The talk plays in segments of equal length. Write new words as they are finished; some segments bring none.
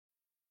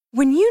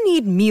When you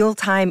need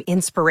mealtime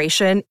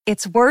inspiration,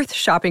 it's worth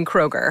shopping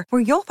Kroger,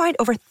 where you'll find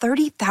over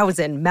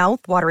 30,000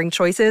 mouth-watering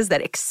choices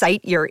that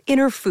excite your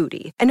inner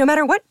foodie. And no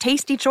matter what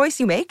tasty choice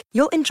you make,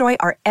 you'll enjoy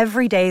our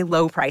everyday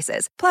low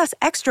prices, plus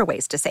extra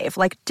ways to save,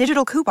 like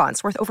digital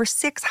coupons worth over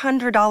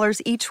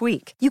 $600 each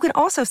week. You can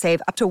also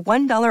save up to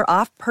 $1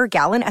 off per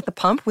gallon at the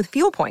pump with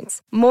fuel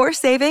points. More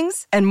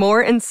savings and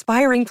more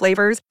inspiring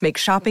flavors make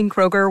shopping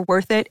Kroger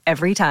worth it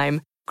every time.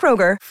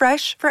 Kroger,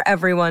 fresh for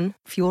everyone.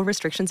 Fuel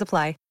restrictions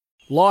apply.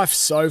 Life's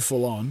so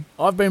full on.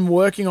 I've been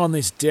working on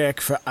this deck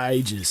for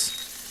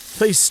ages.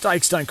 These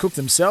steaks don't cook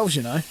themselves,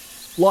 you know.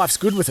 Life's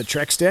good with a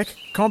Trex deck.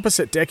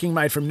 Composite decking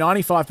made from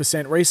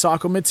 95%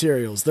 recycled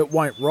materials that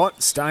won't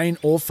rot, stain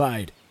or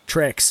fade.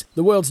 Trex,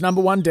 the world's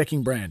 #1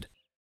 decking brand.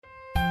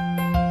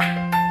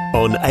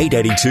 On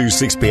 882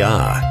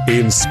 6PR,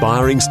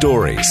 inspiring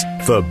stories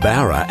for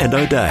Barra and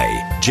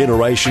O'Day.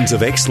 Generations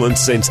of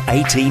excellence since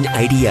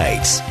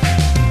 1888.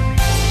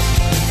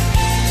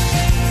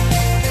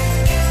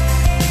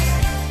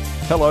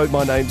 Hello,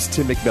 my name's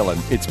Tim McMillan.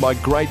 It's my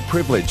great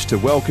privilege to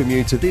welcome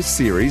you to this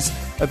series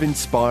of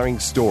Inspiring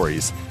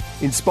Stories.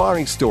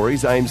 Inspiring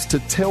Stories aims to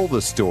tell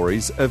the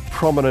stories of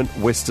prominent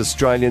West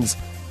Australians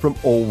from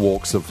all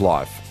walks of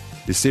life.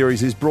 This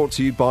series is brought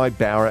to you by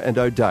Barra and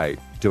O'Day,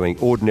 doing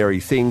ordinary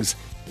things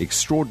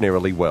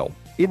extraordinarily well.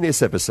 In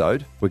this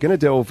episode, we're going to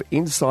delve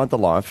inside the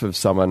life of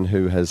someone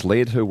who has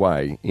led her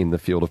way in the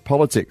field of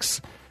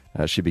politics.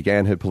 She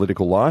began her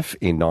political life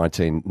in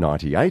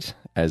 1998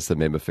 as the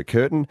member for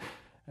Curtin,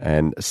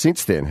 and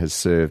since then has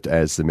served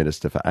as the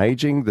Minister for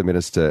Ageing, the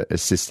Minister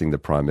assisting the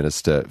Prime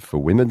Minister for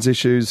Women's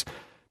Issues,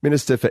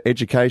 Minister for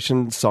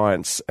Education,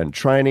 Science and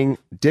Training,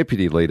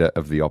 Deputy Leader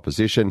of the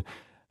Opposition,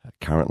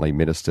 currently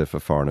Minister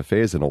for Foreign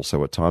Affairs and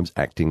also at times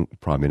Acting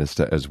Prime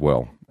Minister as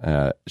well.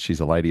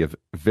 She's a lady of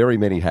very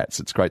many hats.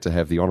 It's great to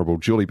have the Honourable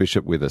Julie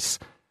Bishop with us.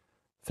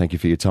 Thank you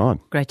for your time.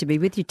 Great to be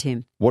with you,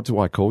 Tim. What do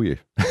I call you?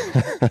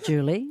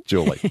 Julie.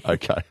 Julie,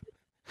 okay.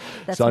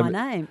 That's my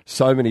name.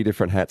 So many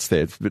different hats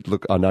there. But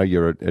look, I know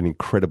you're an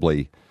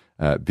incredibly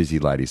busy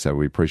lady, so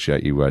we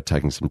appreciate you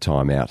taking some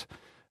time out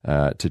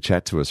to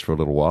chat to us for a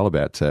little while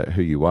about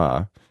who you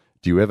are.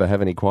 Do you ever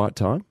have any quiet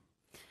time?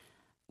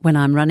 When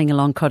I'm running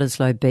along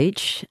Cottesloe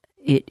Beach,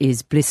 it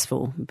is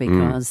blissful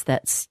because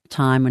that's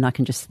time when I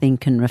can just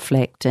think and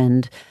reflect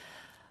and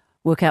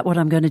work out what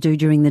I'm going to do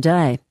during the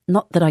day.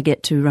 Not that I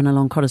get to run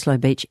along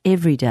Cottesloe Beach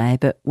every day,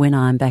 but when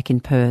I'm back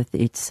in Perth,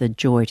 it's a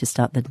joy to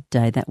start the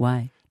day that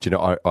way. Do you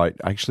know, I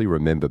actually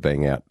remember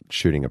being out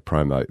shooting a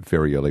promo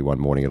very early one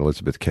morning at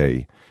Elizabeth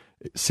Quay,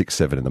 6,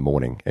 7 in the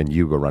morning, and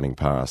you were running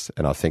past.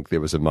 And I think there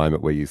was a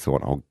moment where you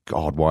thought, oh,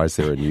 God, why is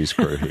there a news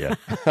crew here?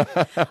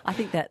 I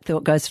think that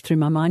thought goes through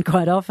my mind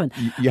quite often.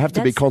 You have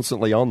to be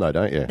constantly on, though,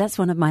 don't you? That's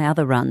one of my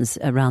other runs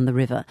around the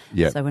river.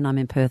 Yep. So when I'm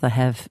in Perth, I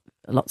have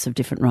lots of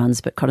different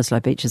runs, but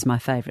Cottesloe Beach is my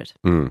favourite.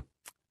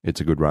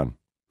 It's a good run.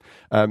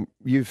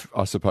 You've,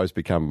 I suppose,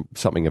 become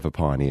something of a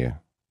pioneer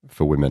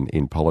for women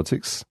in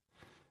politics.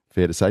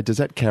 Fair to say. Does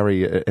that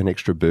carry an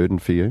extra burden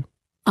for you?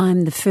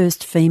 I'm the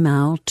first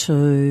female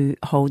to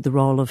hold the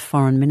role of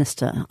Foreign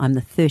Minister. I'm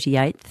the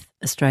 38th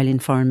Australian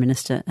Foreign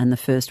Minister and the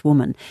first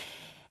woman.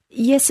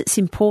 Yes, it's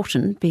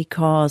important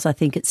because I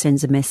think it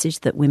sends a message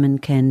that women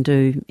can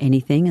do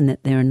anything and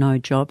that there are no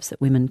jobs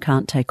that women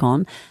can't take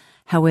on.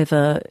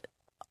 However,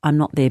 I'm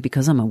not there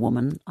because I'm a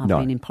woman. I've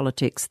been in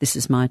politics. This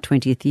is my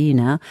 20th year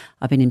now.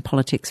 I've been in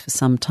politics for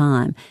some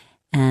time,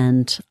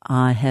 and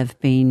I have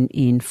been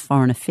in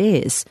foreign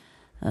affairs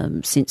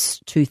since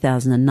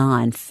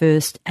 2009,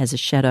 first as a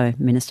shadow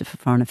Minister for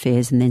Foreign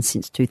Affairs and then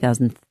since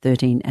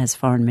 2013 as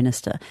Foreign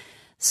Minister.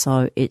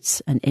 So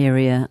it's an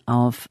area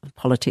of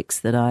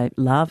politics that I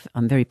love.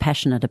 I'm very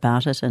passionate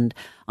about it and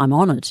I'm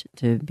honoured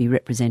to be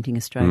representing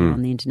Australia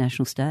on the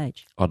international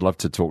stage. I'd love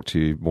to talk to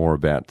you more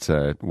about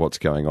what's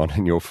going on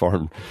in your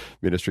foreign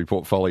ministry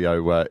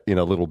portfolio in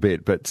a little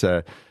bit, but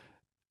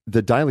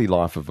the daily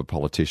life of a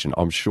politician,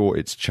 I'm sure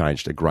it's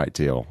changed a great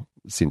deal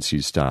since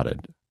you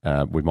started.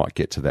 We might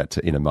get to that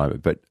in a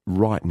moment. But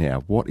right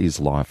now, what is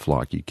life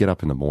like? You get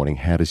up in the morning.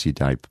 How does your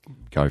day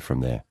go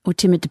from there? Well,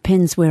 Tim, it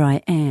depends where I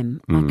am.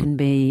 I can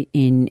be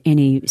in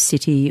any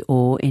city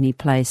or any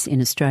place in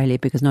Australia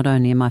because not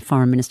only am I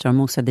Foreign Minister, I'm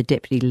also the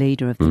Deputy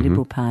Leader of the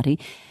Liberal Party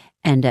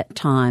and at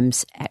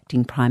times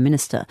Acting Prime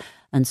Minister.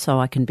 And so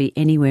I can be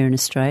anywhere in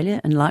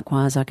Australia and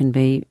likewise I can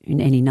be in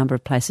any number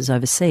of places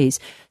overseas.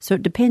 So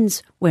it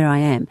depends where I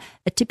am.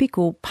 A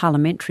typical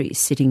parliamentary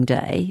sitting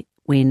day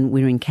when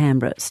we're in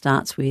Canberra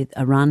starts with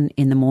a run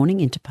in the morning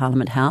into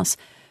Parliament House,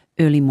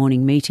 early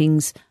morning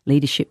meetings,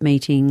 leadership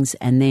meetings,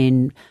 and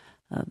then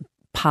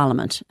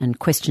Parliament. And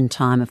question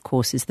time, of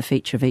course, is the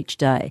feature of each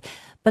day.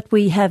 But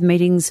we have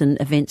meetings and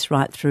events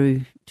right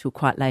through till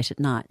quite late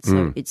at night.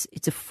 So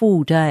it's a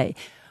full day.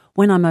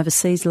 When I'm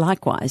overseas,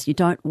 likewise, you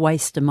don't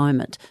waste a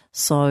moment.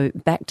 So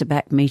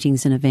back-to-back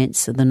meetings and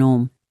events are the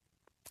norm.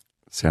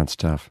 Sounds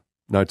tough.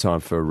 No time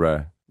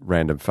for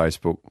random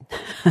Facebook,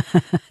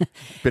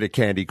 bit of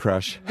Candy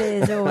Crush.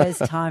 There's always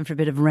time for a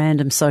bit of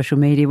random social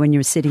media when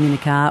you're sitting in a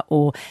car,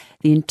 or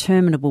the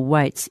interminable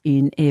waits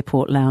in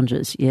airport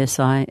lounges. Yes,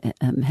 I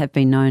have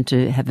been known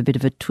to have a bit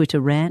of a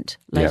Twitter rant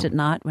late at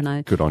night when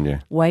I Good on you.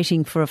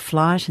 waiting for a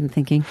flight and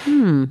thinking,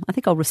 I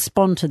think I'll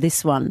respond to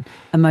this one.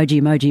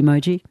 Emoji, emoji,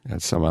 emoji.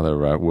 And some other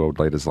world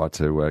leaders like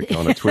to go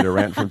on a Twitter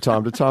rant from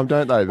time to time,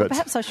 don't they? But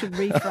Perhaps I should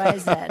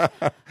rephrase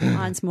that.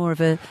 Mine's more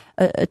of a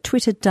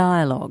Twitter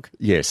dialogue.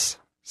 yes,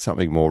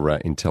 something more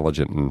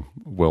intelligent and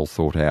well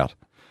thought out.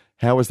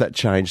 How has that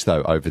changed,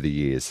 though, over the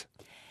years?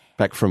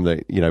 Back from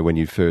when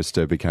you first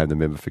became the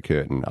member for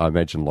Curtin, I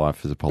imagine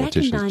life as a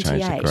politician has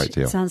changed a great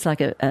deal. It sounds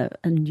like a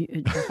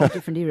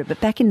different era,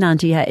 but back in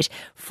 98,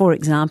 for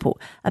example,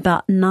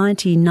 about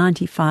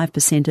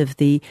 95% of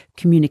the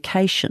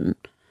communication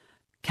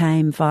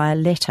came via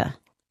letter.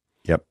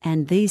 Yep.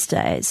 And these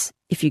days,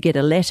 if you get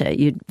a letter,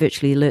 you'd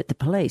virtually alert the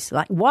police.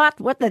 Like, what?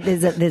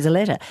 There's a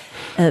letter.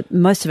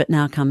 Most of it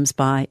now comes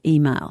by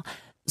email.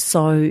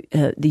 So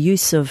the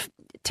use of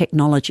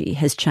technology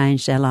has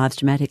changed our lives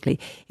dramatically.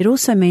 It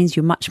also means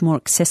you're much more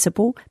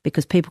accessible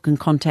because people can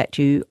contact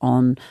you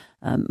on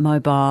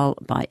mobile,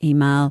 by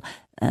email.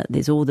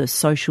 There's all the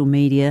social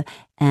media,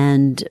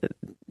 and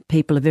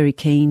people are very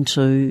keen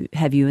to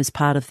have you as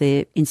part of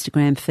their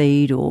Instagram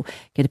feed or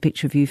get a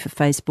picture of you for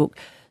Facebook.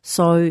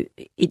 So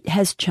it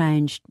has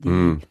changed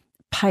the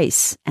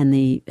pace and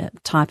the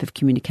type of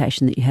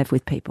communication that you have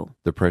with people.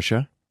 The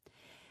pressure?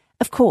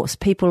 Of course,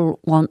 people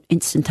want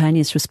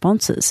instantaneous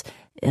responses.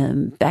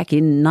 Back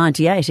in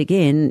 98,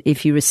 again,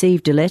 if you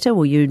received a letter,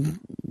 well, you'd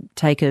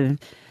take a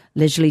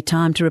leisurely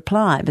time to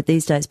reply. But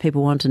these days,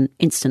 people want an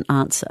instant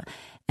answer.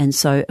 And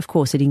so, of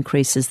course, it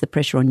increases the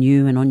pressure on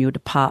you and on your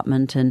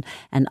department and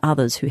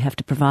others who have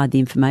to provide the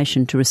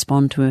information to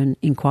respond to an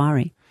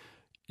inquiry.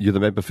 You're the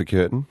member for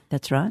Curtin.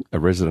 That's right. A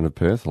resident of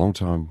Perth, long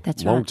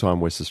time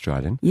West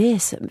Australian.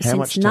 Yes, since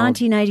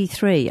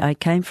 1983. I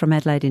came from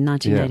Adelaide in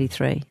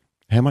 1983. Yeah.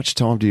 How much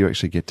time do you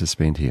actually get to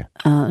spend here?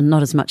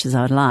 Not as much as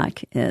I'd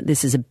like.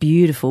 This is a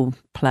beautiful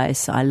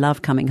place. I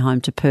love coming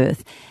home to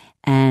Perth.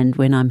 And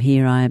when I'm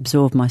here, I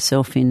absorb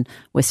myself in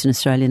Western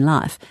Australian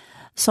life.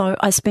 So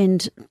I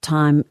spend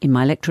time in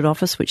my electorate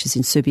office, which is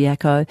in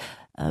Subiaco,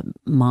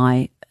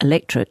 my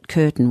electorate,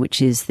 Curtin,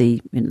 which is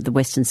the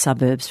western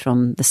suburbs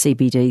from the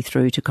CBD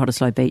through to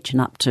Cottesloe Beach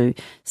and up to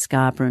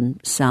Scarborough and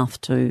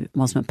south to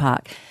Mosman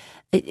Park.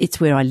 It's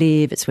where I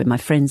live, it's where my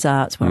friends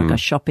are, it's where I go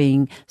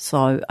shopping.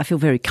 So I feel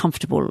very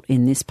comfortable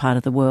in this part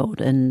of the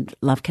world and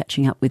love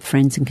catching up with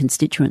friends and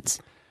constituents.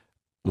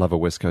 Love a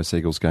West Coast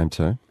Eagles game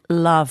too?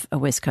 Love a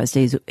West Coast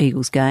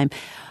Eagles game.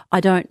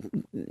 I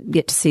don't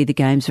get to see the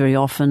games very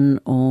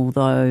often,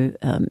 although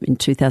in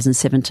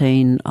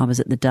 2017 I was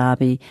at the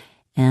Derby,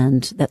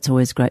 and that's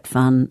always great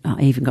fun.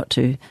 I even got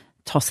to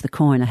toss the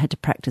coin. I had to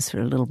practice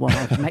for a little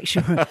while to make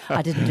sure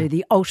I didn't do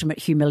the ultimate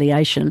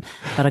humiliation,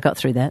 but I got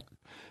through that.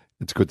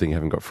 It's a good thing you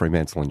haven't got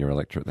Fremantle in your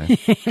electorate then.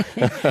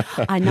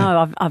 I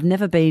know. I've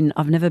never been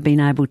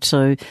able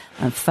to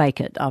fake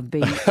it. I've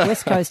been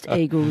West Coast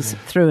Eagles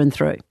through and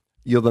through.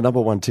 You're the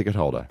number one ticket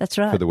holder. That's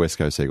right. For the West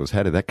Coast Eagles.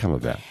 How did that come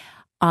about?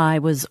 I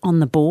was on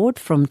the board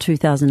from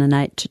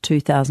 2008 to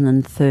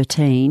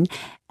 2013,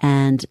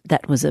 and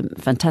that was a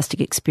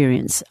fantastic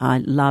experience. I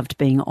loved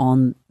being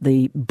on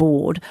the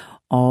board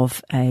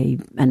of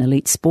an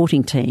elite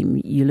sporting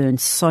team. You learn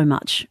so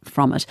much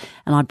from it,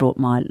 and I brought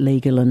my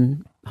legal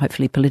and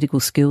hopefully political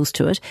skills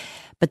to it.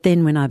 But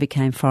then when I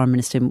became Foreign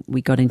Minister,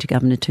 we got into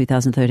government in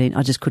 2013,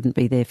 I just couldn't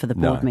be there for the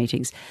board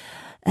meetings.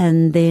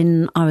 And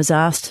then I was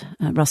asked,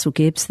 Russell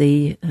Gibbs,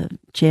 the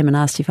chairman,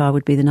 asked if I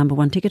would be the number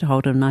one ticket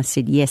holder, and I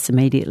said yes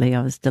immediately.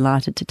 I was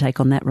delighted to take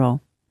on that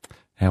role.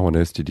 How on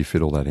earth did you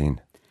fit all that in?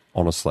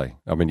 Honestly,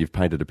 I mean, you've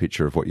painted a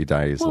picture of what your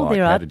day is like.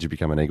 How did you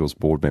become an Eagles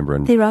board member?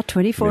 And there are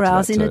 24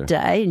 hours in a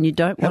day, and you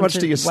don't want to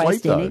waste any. How much do you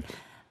sleep, though?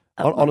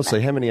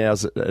 Honestly, how many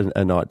hours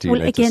a night do you need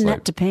to sleep? Well,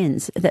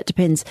 again, that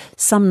depends.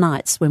 Some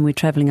nights when we're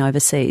travelling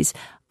overseas,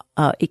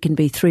 it can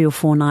be 3 or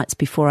 4 nights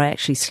before I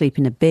actually sleep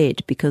in a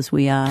bed because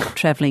we are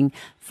travelling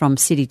from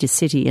city to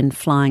city and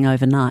flying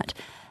overnight.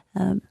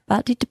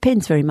 But it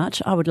depends very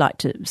much. I'd love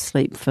to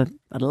sleep for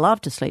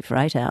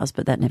 8 hours,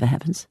 but that never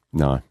happens.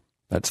 No,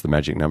 that's the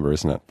magic number,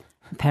 isn't it?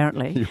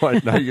 Apparently. You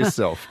won't know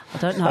yourself. I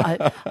don't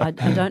know. I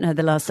don't know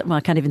the last time. Well,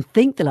 I can't even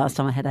think the last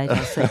time I had 8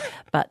 hours sleep.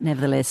 But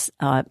nevertheless,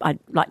 I'd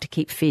like to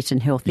keep fit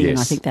and healthy, and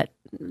I think that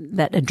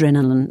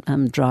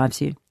adrenaline drives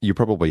you. You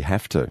probably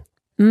have to.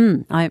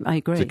 I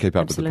agree. To keep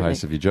up with the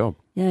pace of your job.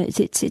 Yeah,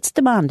 it's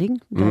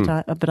demanding,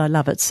 but I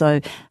love it. So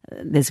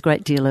there's a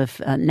great deal of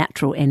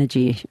natural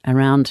energy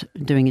around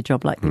doing a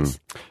job like this.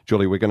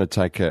 Julie, we're going to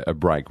take a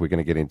break. We're going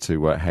to get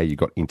into how you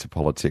got into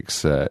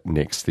politics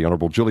next. The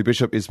Honourable Julie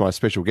Bishop is my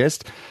special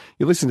guest.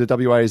 You listen to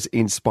WA's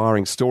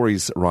Inspiring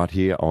Stories right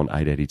here on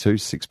 882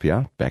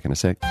 6PR. Back in a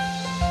sec.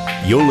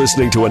 You're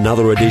listening to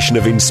another edition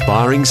of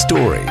Inspiring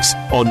Stories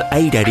on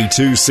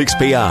 882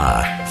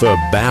 6PR for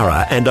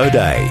Barra and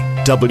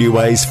O'Day,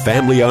 WA's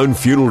family-owned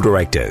funeral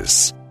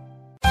directors.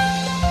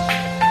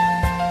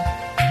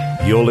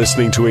 You're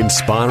listening to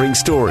Inspiring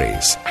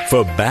Stories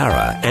for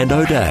Barra and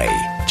O'Day.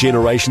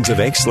 Generations of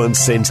excellence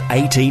since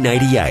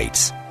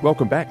 1888.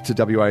 Welcome back to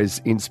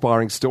WA's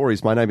Inspiring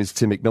Stories. My name is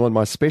Tim McMillan.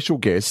 My special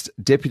guest,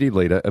 Deputy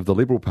Leader of the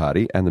Liberal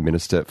Party and the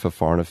Minister for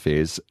Foreign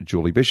Affairs,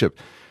 Julie Bishop.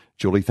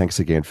 Julie, thanks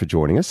again for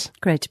joining us.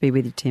 Great to be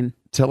with you, Tim.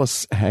 Tell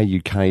us how you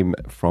came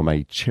from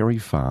a cherry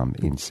farm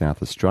in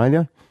South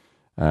Australia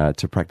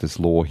to practice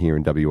law here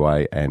in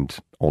WA and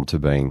on to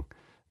being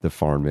the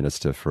Foreign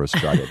Minister for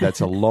Australia. That's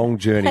a long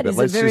journey, That but is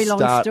a let's very just long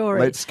start. story.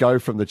 Let's go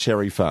from the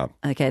cherry farm.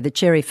 Okay, the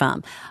cherry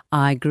farm.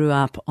 I grew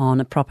up on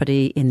a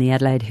property in the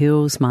Adelaide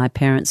Hills. My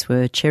parents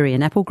were cherry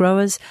and apple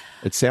growers.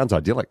 It sounds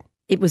idyllic.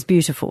 It was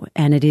beautiful,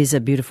 and it is a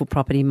beautiful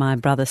property. My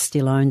brother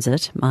still owns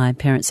it. My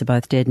parents are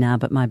both dead now,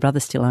 but my brother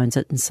still owns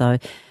it, and so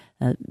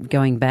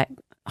going back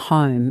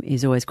home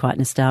is always quite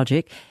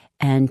nostalgic.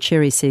 And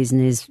cherry season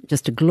is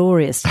just a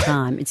glorious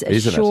time. It's a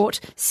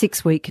short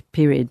 6-week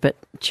period, but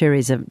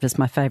cherries are just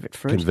my favourite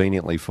fruit.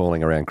 Conveniently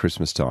falling around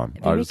Christmas time.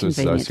 I Very was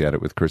convenient.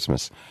 associated with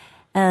Christmas.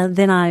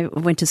 Then I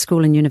went to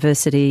school and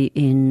university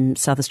in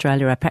South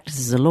Australia. I practiced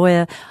as a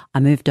lawyer.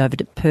 I moved over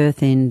to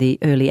Perth in the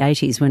early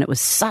 80s when it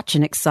was such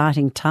an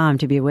exciting time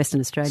to be a Western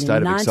Australian.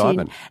 State of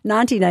excitement.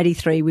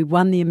 1983, we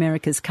won the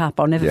America's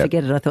Cup. I'll never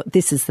forget it. I thought,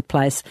 this is the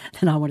place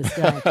that I want to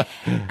stay.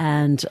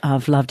 And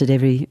I've loved it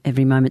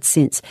every moment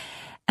since.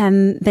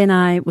 And then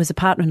I was a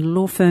partner in a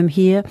law firm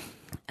here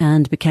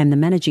and became the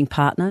managing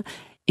partner.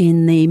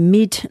 In the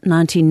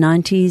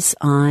mid-1990s,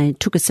 I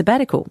took a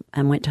sabbatical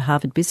and went to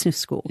Harvard Business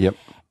School. Yep.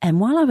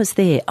 And while I was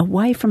there,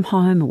 away from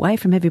home, away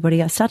from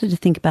everybody, I started to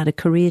think about a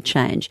career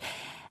change.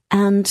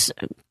 And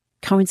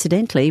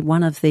coincidentally,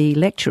 one of the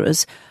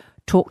lecturers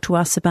talked to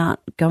us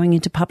about going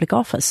into public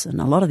office. And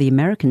a lot of the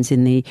Americans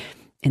in the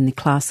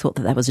class thought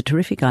that was a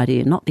terrific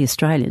idea, not the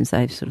Australians.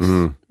 They sort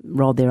of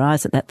rolled their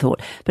eyes at that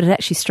thought. But it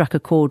actually struck a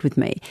chord with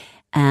me.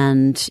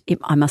 And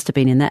I must have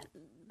been in that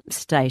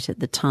state at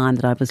the time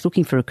that I was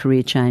looking for a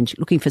career change,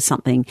 looking for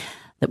something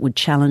that would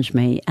challenge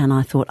me. And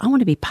I thought, I want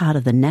to be part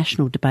of the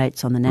national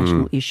debates on the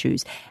national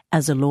issues.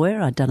 As a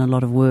lawyer, I'd done a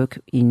lot of work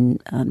in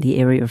the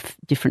area of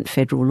different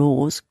federal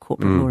laws,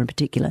 corporate law in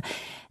particular.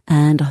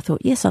 And I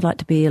thought, yes, I'd like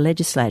to be a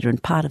legislator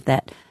and part of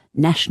that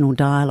national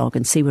dialogue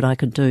and see what I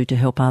could do to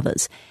help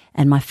others.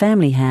 And my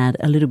family had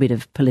a little bit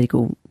of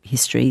political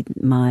history.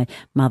 My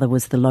mother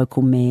was the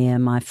local mayor.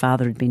 My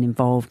father had been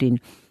involved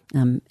in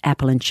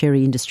apple and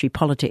cherry industry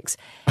politics.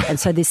 And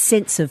so this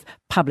sense of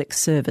public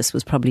service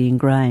was probably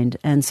ingrained.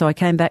 And so I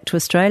came back to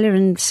Australia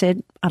and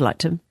said, I'd like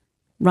to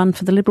run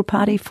for the Liberal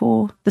Party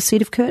for the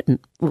seat of Curtin.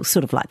 Well,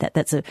 sort of like that.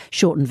 That's a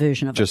shortened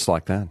version of Just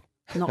like that.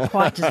 it. Not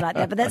quite just like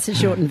that, but that's a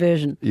shortened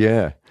version.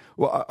 Yeah.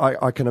 Well,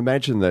 I can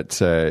imagine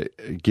that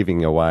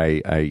giving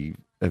away a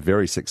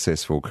very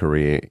successful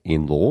career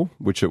in law,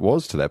 which it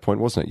was to that point,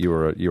 wasn't it? You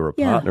were a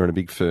partner in a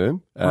big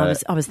firm. I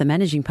was the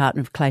managing partner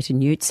of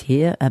Clayton Utz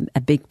here,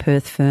 a big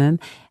Perth firm,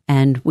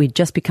 and we'd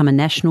just become a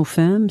national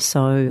firm,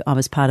 so I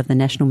was part of the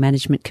National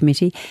Management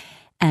Committee,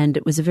 and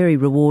it was a very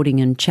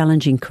rewarding and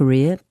challenging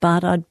career,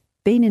 but I'd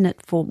been in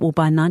it by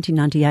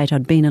 1998,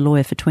 I'd been a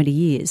lawyer for 20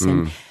 years,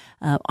 and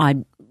I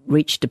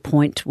reached a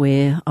point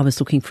where I was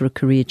looking for a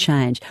career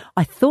change.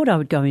 I thought I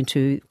would go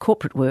into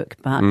corporate work,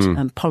 but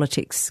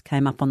politics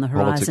came up on the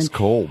horizon. Politics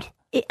called.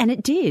 And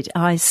it did.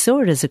 I saw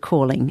it as a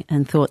calling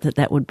and thought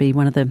that would be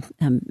one of the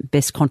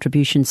best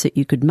contributions that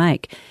you could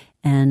make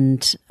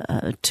and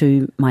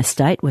to my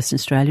state, Western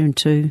Australia, and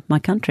to my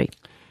country.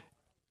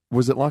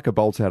 Was it like a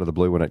bolt out of the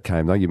blue when it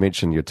came, though? You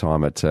mentioned your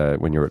time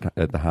when you were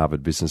at the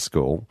Harvard Business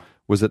School.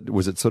 Was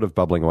it sort of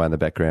bubbling away in the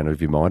background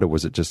of your mind, or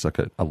was it just like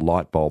a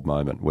light bulb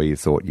moment where you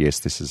thought, yes,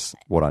 this is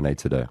what I need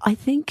to do? I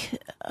think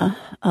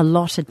a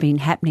lot had been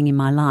happening in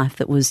my life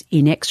that was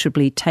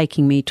inexorably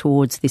taking me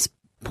towards this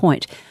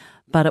point.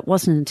 But it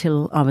wasn't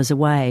until I was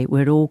away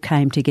where it all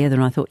came together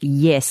and I thought,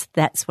 yes,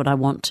 that's what I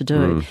want to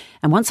do.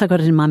 And once I got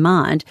it in my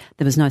mind,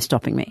 there was no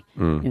stopping me.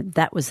 You know,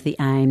 that was the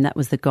aim, that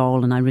was the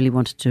goal, and I really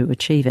wanted to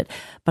achieve it.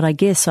 But I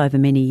guess over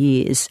many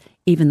years,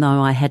 even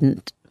though I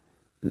hadn't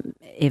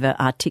ever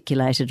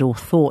articulated or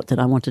thought that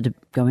I wanted to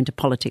go into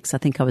politics, I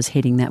think I was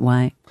heading that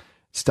way.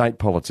 State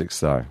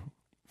politics, though,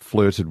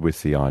 flirted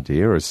with the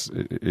idea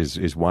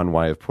is one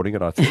way of putting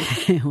it, I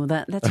think. Well,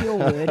 that's your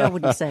word. I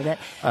wouldn't say that.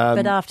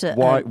 But after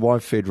why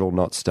federal,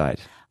 not state?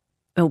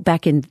 Well,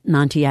 back in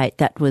 98,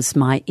 that was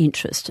my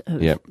interest.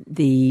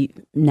 The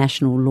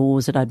national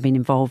laws that I'd been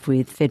involved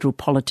with, federal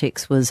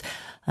politics was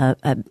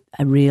a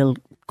real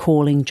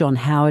calling. John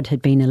Howard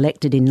had been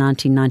elected in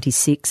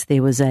 1996.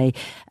 There was a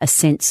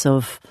sense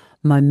of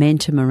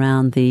momentum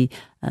around the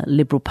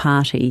Liberal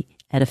Party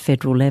at a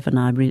federal level, and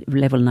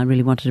I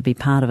really wanted to be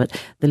part of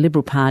it. The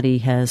Liberal Party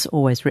has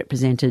always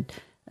represented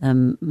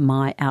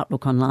my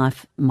outlook on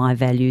life, my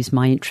values,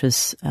 my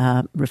interests,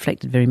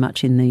 reflected very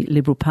much in the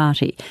Liberal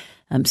Party.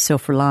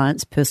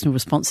 Self-reliance, personal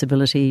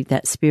responsibility,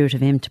 that spirit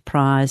of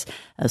enterprise,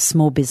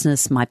 small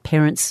business. My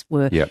parents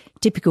were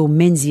typical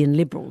Menzian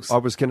liberals. I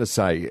was going to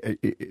say,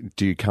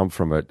 do you come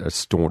from a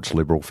staunch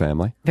Liberal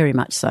family? Very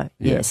much so,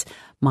 yes.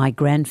 My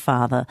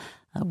grandfather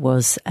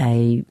was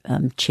a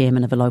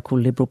chairman of a local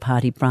Liberal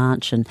Party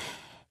branch, and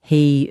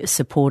he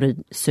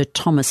supported Sir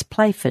Thomas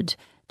Playford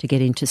to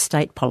get into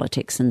state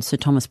politics. And Sir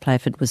Thomas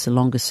Playford was the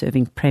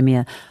longest-serving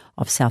Premier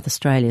of South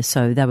Australia,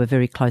 so they were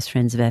very close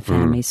friends of our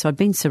family. So I've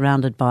been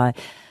surrounded by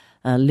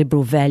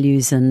Liberal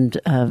values and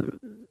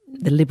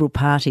the Liberal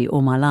Party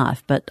all my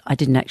life, but I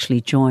didn't actually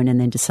join and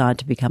then decide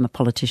to become a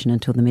politician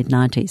until the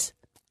mid-90s.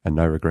 And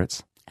no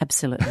regrets?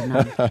 Absolutely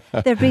none.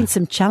 There have been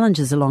some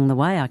challenges along the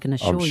way, I can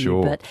assure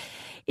you, but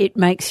it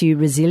makes you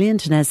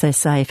resilient, and as they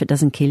say, if it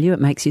doesn't kill you,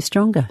 it makes you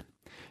stronger.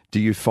 Do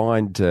you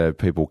find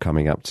people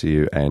coming up to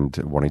you and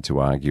wanting to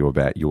argue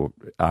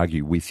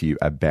with you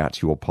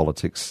about your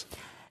politics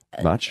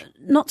much?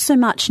 Not so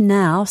much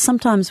now.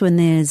 Sometimes when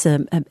there's a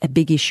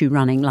big issue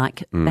running,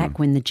 like back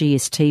when the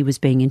GST was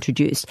being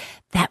introduced,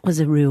 that was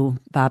a real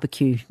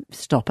barbecue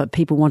stopper.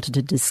 People wanted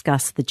to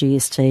discuss the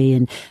GST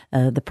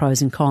and the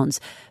pros and cons.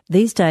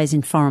 These days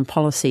in foreign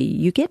policy,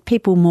 you get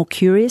people more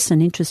curious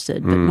and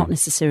interested, but not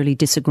necessarily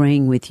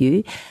disagreeing with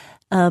you.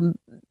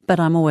 But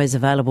I'm always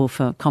available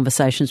for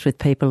conversations with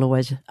people,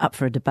 always up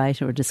for a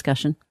debate or a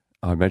discussion.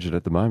 I imagine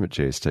at the moment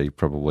GST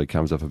probably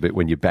comes up a bit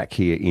when you're back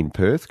here in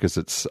Perth, because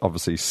it's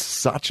obviously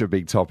such a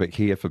big topic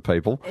here for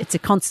people. It's a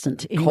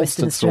constant in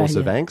Western Australia. Source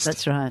of angst.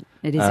 That's right.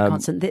 It is a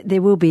constant.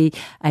 There will be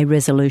a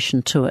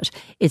resolution to it.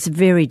 It's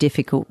very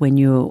difficult when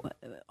you're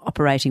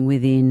operating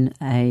within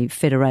a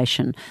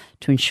federation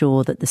to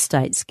ensure that the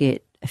states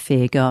get a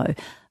fair go.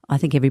 I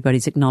think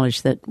everybody's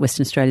acknowledged that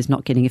Western Australia is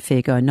not getting a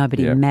fair go.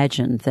 Nobody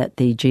imagined that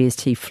the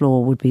GST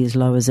floor would be as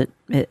low as it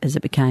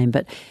became,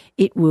 but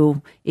it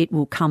will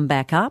come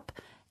back up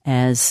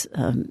as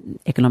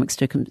economic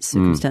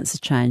circumstances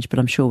change. But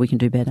I'm sure we can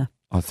do better.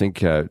 I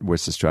think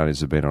West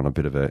Australians have been on a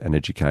bit of an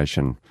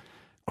education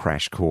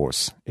crash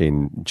course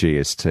in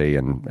GST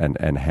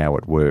and how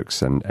it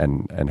works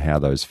and how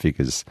those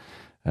figures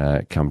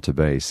come to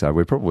be. So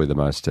we're probably the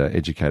most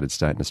educated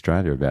state in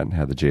Australia about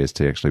how the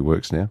GST actually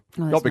works now.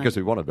 Well, not because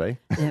we want to be.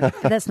 Yeah,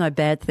 but that's no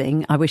bad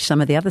thing. I wish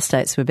some of the other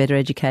states were better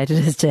educated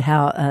as to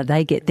how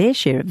they get their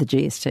share of the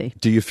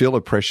GST. Do you feel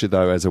a pressure,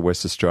 though, as a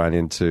West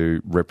Australian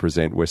to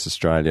represent West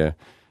Australia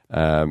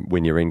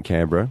when you're in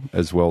Canberra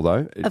as well,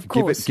 though? Of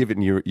course.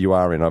 Given you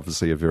are in,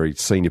 obviously, a very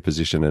senior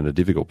position and a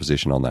difficult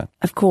position on that.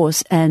 Of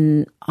course,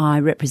 and I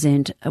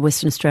represent a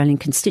Western Australian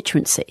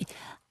constituency.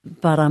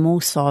 But I'm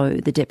also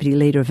the deputy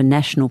leader of a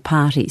national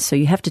party, so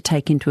you have to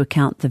take into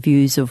account the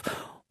views of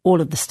all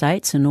of the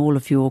states and all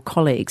of your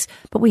colleagues.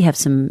 But we have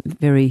some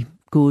very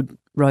good,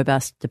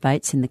 robust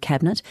debates in the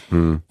cabinet,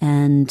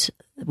 and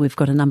we've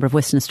got a number of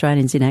Western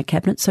Australians in our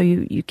cabinet, so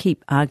you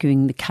keep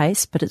arguing the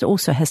case, but it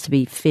also has to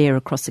be fair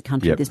across the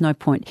country. Yep. There's no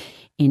point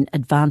in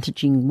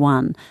advantaging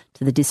one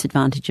to the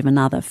disadvantage of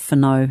another for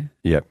no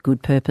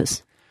good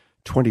purpose.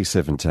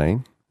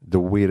 2017,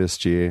 the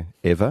weirdest year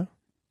ever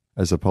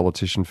as a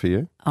politician for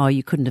you? Oh,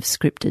 you couldn't have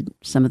scripted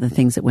some of the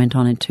things that went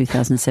on in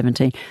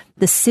 2017.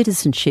 The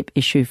citizenship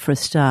issue, for a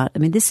start. I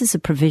mean, this is a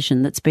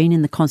provision that's been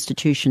in the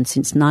Constitution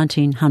since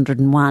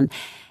 1901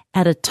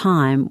 at a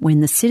time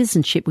when the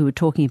citizenship we were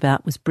talking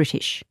about was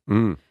British.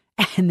 And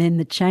then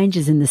the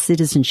changes in the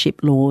citizenship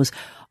laws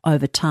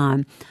over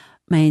time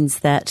means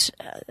that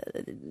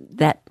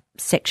that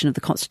section of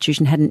the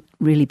Constitution hadn't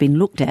really been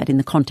looked at in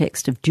the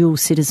context of dual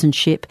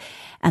citizenship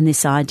and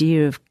this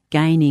idea of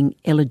gaining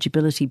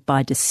eligibility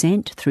by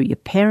descent through your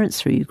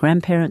parents, through your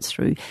grandparents,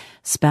 through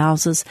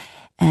spouses.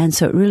 And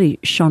so it really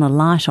shone a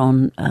light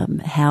on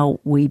how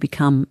we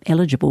become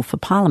eligible for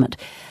Parliament.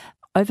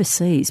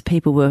 Overseas,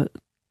 people were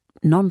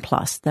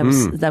nonplussed.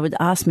 They would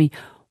ask me,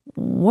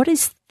 what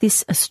is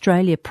this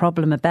Australia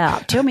problem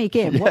about? Tell me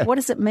again, what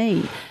does it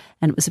mean?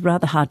 And it was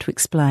rather hard to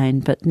explain,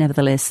 but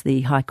nevertheless,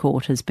 the High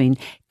Court has been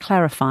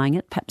clarifying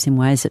it, perhaps in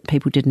ways that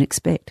people didn't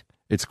expect.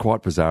 It's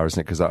quite bizarre, isn't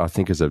it? Because I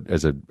think as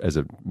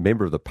a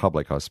member of the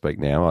public, I speak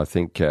now, I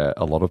think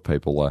a lot of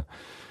people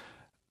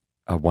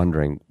are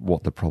wondering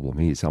what the problem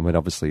is. I mean,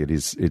 obviously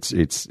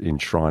it's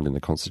enshrined in the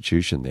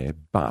Constitution there,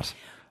 but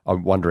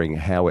I'm wondering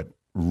how it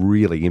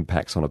really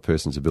impacts on a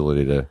person's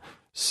ability to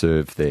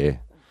serve their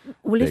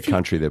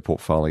country, their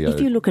portfolio, if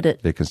you look at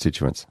it, their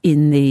constituents.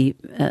 In the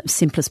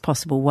simplest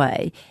possible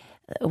way,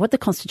 what the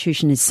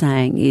Constitution is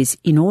saying is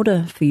in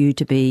order for you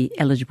to be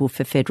eligible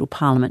for federal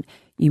parliament,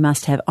 you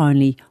must have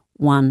only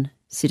one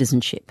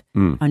citizenship,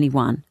 only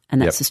one,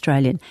 and that's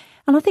Australian.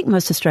 And I think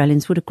most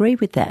Australians would agree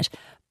with that.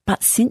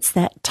 But since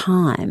that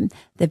time,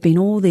 there have been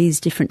all these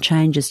different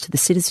changes to the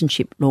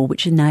citizenship law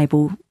which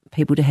enable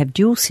people to have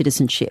dual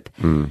citizenship.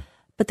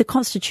 But the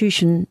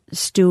Constitution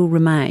still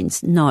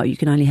remains, no, you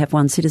can only have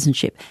one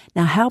citizenship.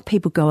 Now, how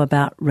people go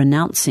about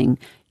renouncing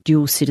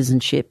dual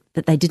citizenship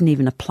that they didn't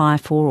even apply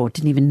for or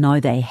didn't even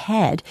know they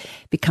had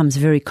becomes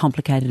very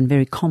complicated and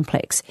very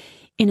complex.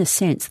 In a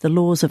sense, the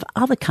laws of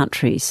other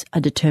countries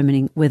are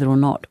determining whether or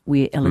not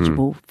we're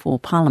eligible for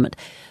Parliament.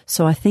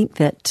 So I think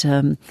that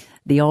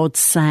the old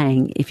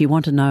saying, if you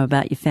want to know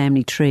about your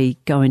family tree,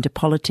 go into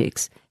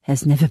politics,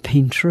 has never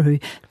been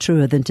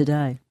truer than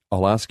today.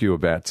 I'll ask you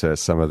about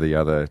some of the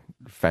other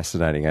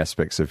fascinating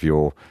aspects of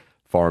your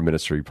foreign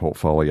ministry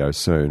portfolio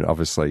soon.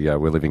 Obviously,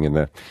 we're living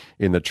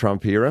in the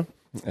Trump era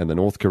and the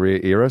North Korea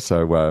era,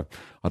 so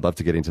I'd love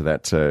to get into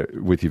that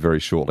with you very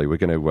shortly. We're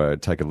going to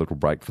take a little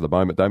break for the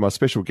moment, though. My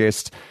special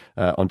guest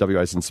on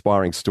WA's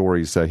Inspiring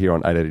Stories here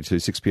on 882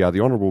 6PR, the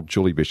Honourable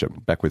Julie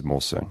Bishop. Back with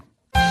more soon.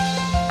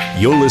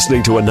 You're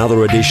listening to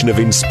another edition of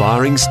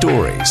Inspiring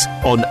Stories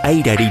on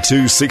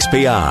 882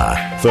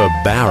 6PR for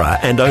Barra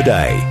and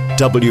O'Day,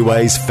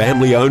 WA's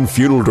family-owned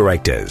funeral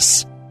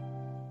directors.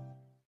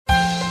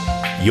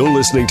 You're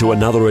listening to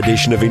another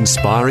edition of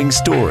Inspiring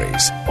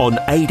Stories on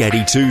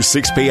 882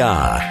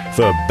 6PR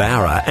for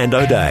Barra and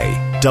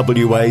O'Day,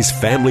 WA's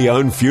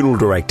family-owned funeral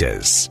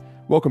directors.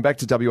 Welcome back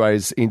to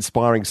WA's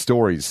Inspiring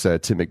Stories.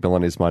 Tim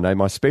McMillan is my name.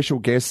 My special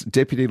guest,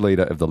 Deputy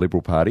Leader of the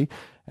Liberal Party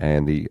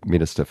and the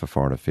Minister for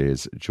Foreign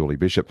Affairs, Julie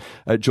Bishop.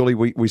 Julie,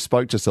 we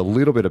spoke just a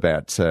little bit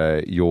about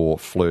your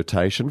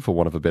flirtation, for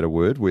want of a better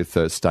word, with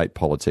state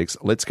politics.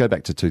 Let's go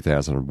back to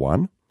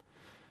 2001.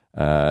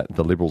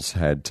 The Liberals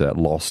had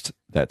lost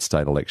that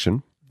state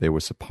election. There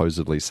was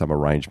supposedly some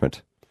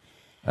arrangement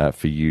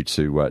for you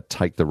to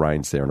take the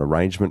reins there, an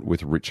arrangement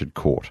with Richard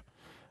Court,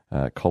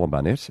 Colin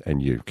Barnett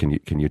and you.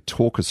 Can you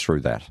talk us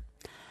through that?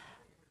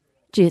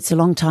 Gee, it's a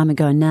long time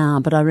ago now,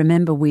 but I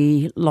remember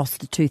we lost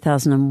the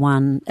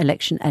 2001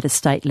 election at a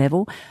state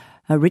level.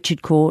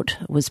 Richard Court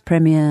was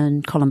Premier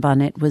and Colin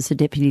Barnett was the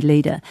Deputy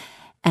Leader.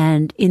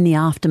 And in the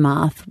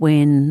aftermath,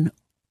 when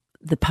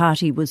the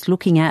party was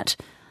looking at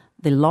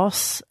the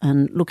loss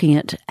and looking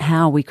at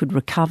how we could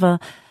recover,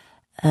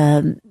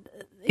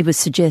 it was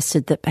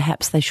suggested that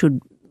perhaps they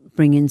should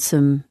bring in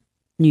some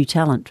new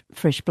talent,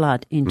 fresh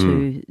blood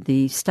into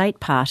the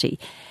state party.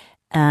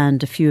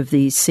 And a few of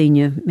the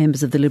senior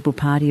members of the Liberal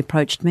Party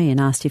approached me and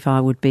asked if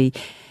I would be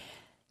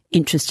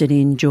interested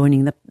in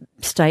joining the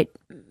state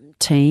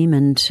team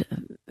and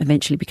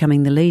eventually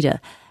becoming the leader.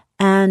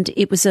 And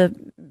it was a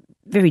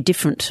very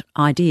different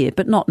idea,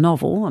 but not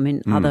novel. I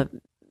mean, other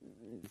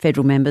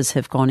federal members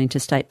have gone into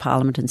state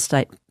parliament and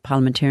state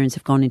parliamentarians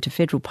have gone into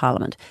federal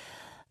parliament.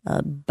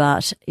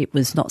 But it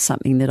was not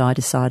something that I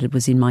decided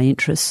was in my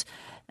interests.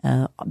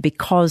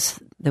 Because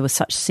there were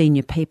such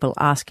senior people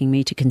asking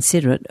me to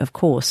consider it, of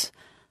course,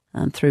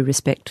 through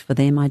respect for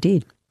them, I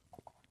did.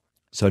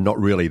 So not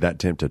really that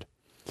tempted?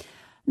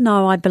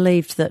 No, I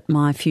believed that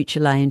my future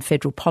lay in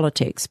federal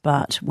politics,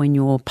 but when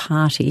your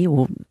party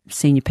or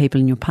senior people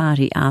in your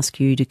party ask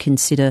you to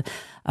consider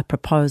a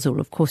proposal,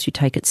 of course you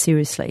take it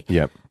seriously.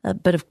 Yep.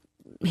 But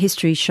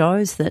history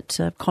shows that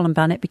Colin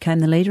Barnett became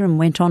the leader and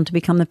went on to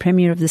become the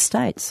Premier of the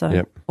state,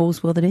 so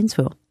all's well that ends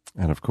well.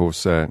 And, of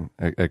course, a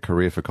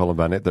career for Colin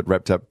Barnett that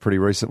wrapped up pretty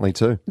recently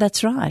too.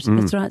 That's right.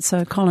 That's right.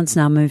 So Colin's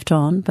now moved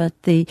on, but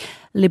the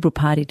Liberal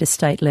Party at a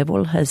state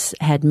level has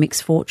had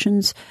mixed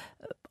fortunes.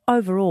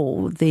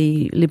 Overall,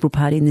 the Liberal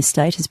Party in this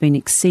state has been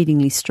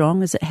exceedingly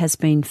strong, as it has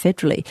been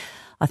federally.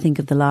 I think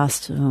of the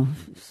last,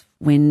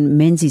 when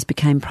Menzies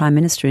became Prime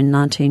Minister in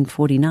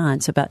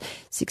 1949, so about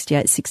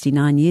 68,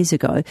 69 years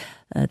ago,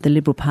 the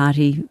Liberal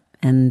Party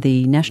and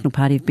the National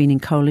Party have been in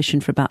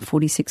coalition for about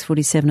 46,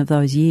 47 of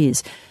those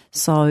years.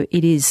 So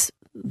it is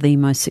the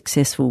most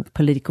successful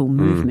political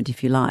movement,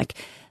 if you like,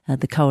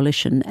 the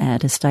coalition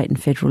at a state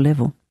and federal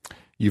level.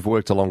 You've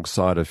worked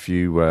alongside a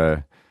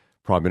few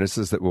Prime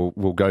Ministers that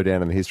will go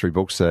down in the history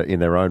books in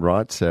their own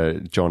right.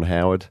 John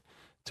Howard,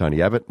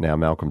 Tony Abbott, now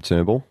Malcolm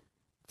Turnbull.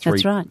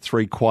 That's right.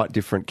 Three quite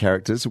different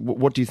characters.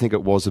 What do you think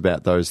it was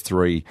about those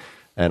three?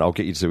 And I'll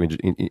get you to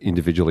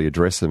individually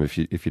address them if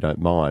you don't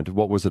mind.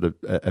 What was it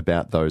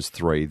about those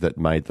three that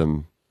made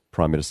them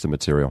Prime Minister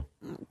material?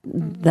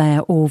 They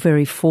are all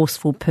very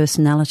forceful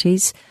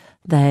personalities.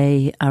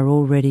 They are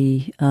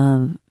already,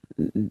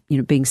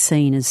 being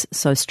seen as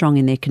so strong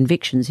in their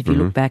convictions. If you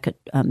look back at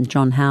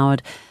John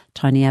Howard,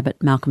 Tony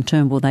Abbott, Malcolm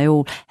Turnbull, they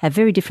all have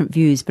very different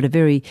views, but are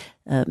very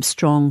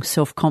strong,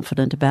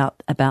 self-confident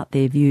about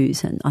their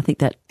views, and I think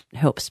that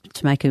helps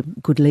to make a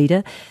good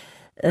leader.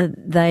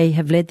 They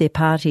have led their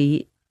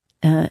party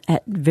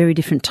at very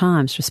different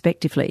times,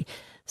 respectively.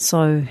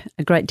 So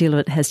a great deal of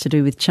it has to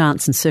do with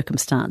chance and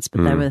circumstance,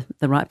 but they were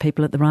the right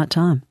people at the right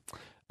time.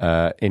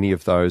 Any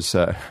of those,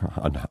 I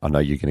know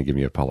you're going to give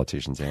me a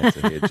politician's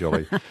answer here,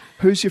 Julie.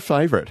 Who's your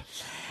favourite?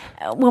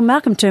 Well,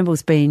 Malcolm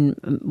Turnbull's been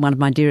one of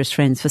my dearest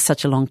friends for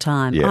such a long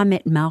time. Yeah. I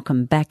met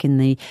Malcolm back in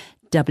the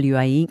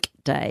WA Inc.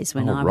 days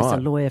when I was a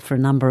lawyer for a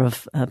number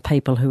of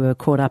people who were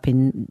caught up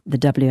in the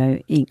WA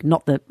Inc.,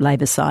 not the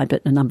Labor side,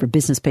 but a number of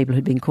business people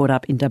who'd been caught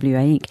up in WA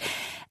Inc.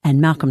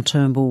 And Malcolm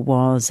Turnbull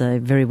was a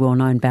very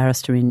well-known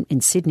barrister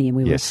in Sydney, and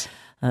we were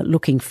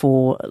looking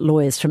for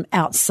lawyers from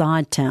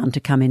outside town to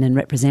come in and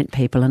represent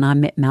people. And I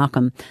met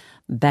Malcolm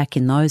back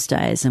in those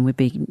days, and we've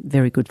been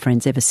very good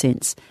friends ever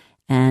since.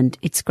 And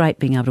it's great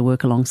being able to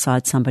work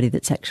alongside somebody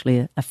that's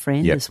actually a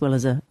friend as well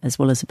as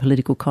a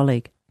political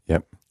colleague.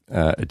 Yep.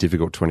 A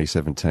difficult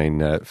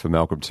 2017 for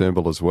Malcolm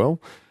Turnbull as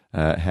well.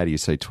 How do you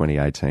see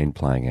 2018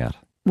 playing out?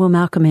 Well,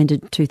 Malcolm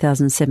ended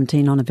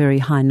 2017 on a very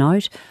high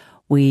note.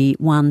 We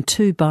won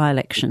 2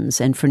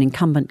 by-elections, and for an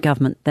incumbent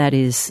government, that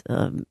is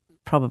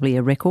probably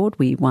a record.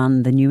 We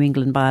won the New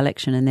England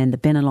by-election and then the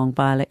Bennelong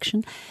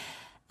by-election.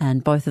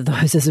 and both of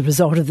those as a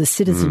result of the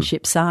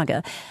citizenship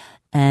saga.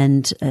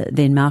 And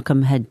then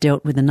Malcolm had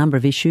dealt with a number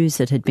of issues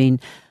that had been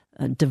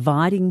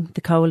dividing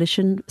the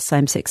coalition,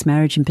 same-sex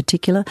marriage in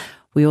particular.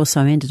 We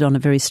also ended on a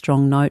very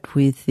strong note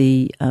with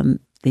the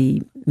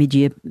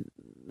mid-year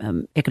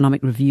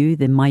economic review,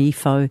 the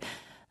MYEFO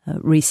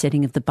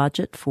resetting of the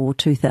budget for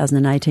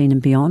 2018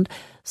 and beyond.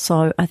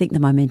 So I think the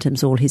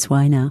momentum's all his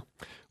way now.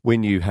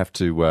 When you have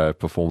to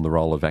perform the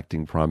role of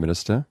acting Prime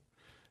Minister,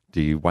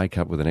 do you wake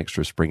up with an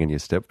extra spring in your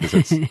step?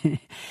 Because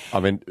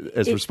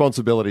as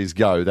responsibilities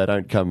go, they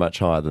don't come much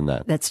higher than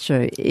that. That's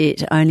true.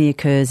 It only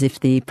occurs if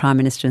the Prime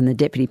Minister and the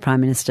Deputy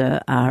Prime Minister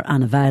are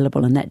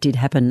unavailable, and that did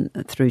happen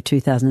through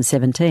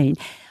 2017.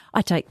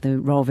 I take the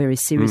role very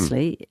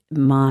seriously.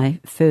 My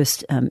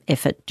first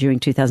effort during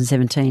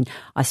 2017,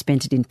 I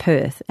spent it in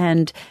Perth,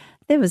 and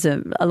there was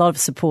a lot of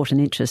support and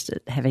interest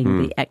at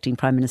having the acting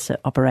Prime Minister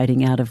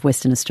operating out of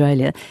Western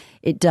Australia.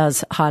 It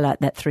does highlight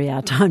that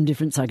 3-hour time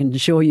difference, I can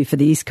assure you, for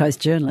the East Coast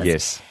journalists.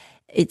 Yes.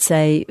 It's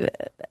a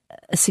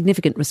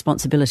significant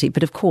responsibility,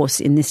 but of course,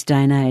 in this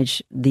day and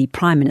age, the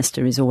Prime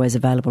Minister is always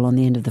available on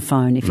the end of the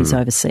phone if he's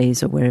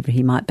overseas or wherever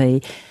he might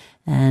be.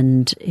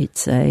 And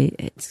it's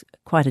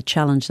quite a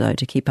challenge, though,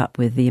 to keep up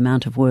with the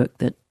amount of work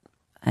that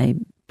a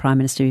Prime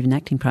Minister, even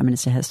acting Prime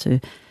Minister, has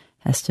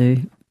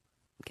to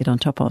get on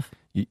top of.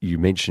 You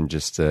mentioned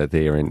just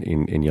there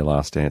in your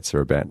last answer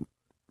about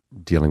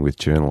dealing with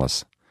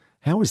journalists.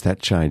 How has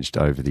that changed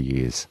over the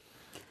years?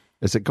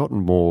 Has it gotten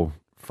more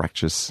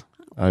fractious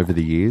over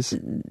the years?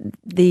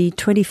 The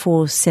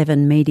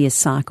 24/7 media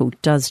cycle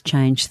does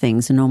change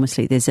things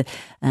enormously. There's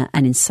an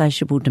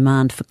insatiable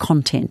demand for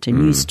content, a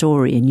new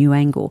story, a new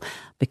angle,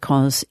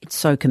 because it's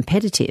so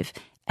competitive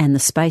and the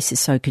space is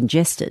so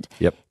congested.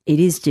 Yep. It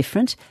is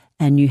different,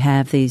 and you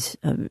have these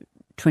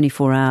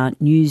 24-hour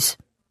news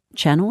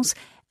channels,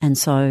 and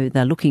so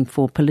they're looking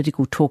for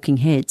political talking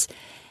heads.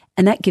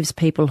 And that gives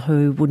people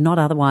who would not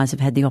otherwise have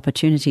had the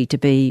opportunity to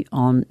be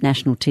on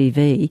national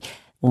TV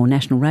or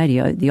national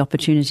radio the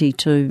opportunity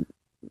to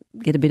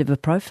get a bit of a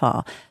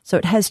profile. So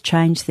it has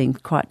changed things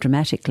quite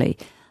dramatically.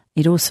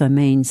 It also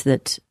means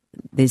that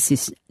there's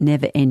this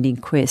never-ending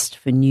quest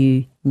for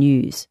new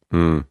news.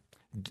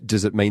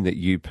 Does it mean that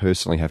you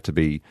personally have to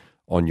be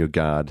on your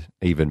guard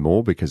even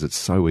more, because it's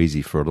so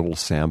easy for a little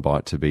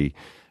soundbite to be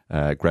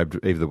grabbed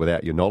either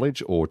without your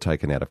knowledge or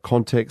taken out of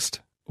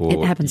context, or it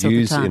happens all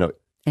the time.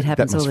 It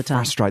happens all the time.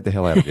 That must frustrate the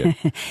hell out of you.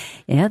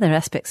 Yeah, there are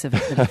aspects of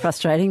it that are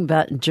frustrating,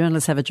 but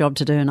journalists have a job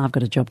to do and I've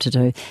got a job to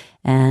do,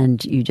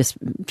 and you just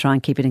try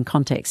and keep it in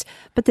context.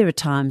 But there are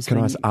times Can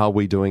I ask, are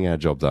we doing our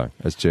job, though,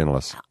 as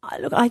journalists?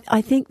 Look,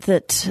 I think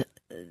that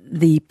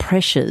the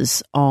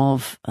pressures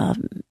of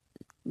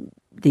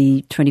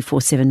the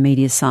 24/7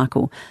 media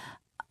cycle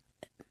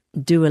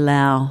do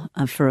allow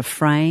for a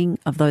fraying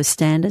of those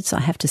standards.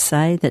 I have to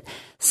say that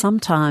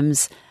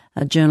sometimes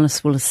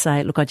journalists will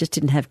say, look, I just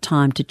didn't have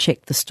time to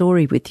check the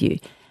story with you.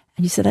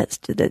 And you say,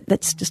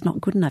 that's just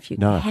not good enough. You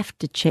have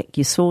to check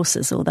your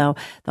sources, or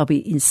they'll be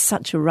in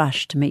such a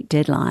rush to meet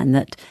deadline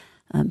that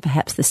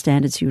perhaps the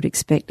standards you would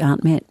expect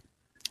aren't met.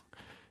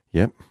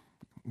 Yep.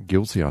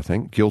 Guilty, I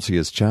think. Guilty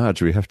as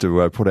charged. We have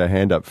to put our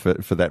hand up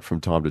for that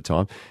from time to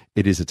time.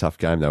 It is a tough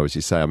game, though, as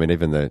you say. I mean,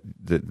 even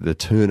the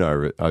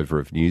turnover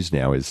of news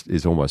now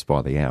is almost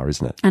by the hour,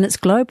 isn't it? And it's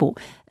global.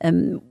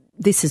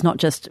 This is not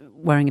just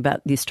worrying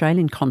about the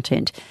Australian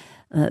content.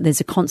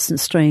 There's a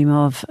constant stream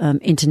of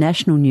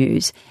international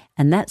news,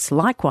 and that's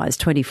likewise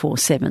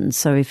 24/7.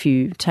 So if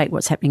you take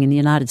what's happening in the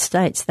United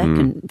States, that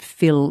can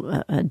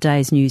fill a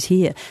day's news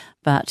here.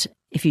 But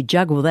if you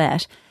juggle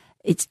that,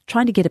 it's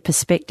trying to get a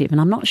perspective.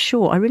 And I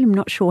really am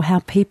not sure how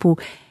people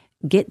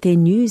get their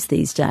news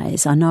these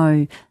days. I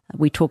know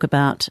we talk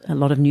about a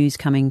lot of news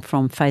coming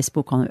from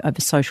Facebook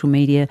over social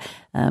media,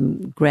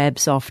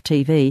 grabs off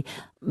TV.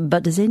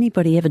 But does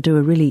anybody ever do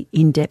a really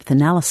in-depth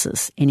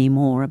analysis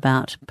anymore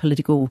about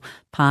political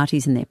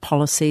parties and their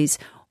policies,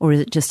 or is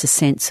it just a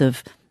sense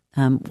of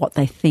what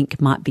they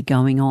think might be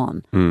going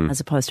on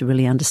as opposed to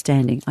really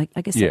understanding?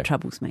 I guess that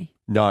troubles me.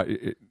 No,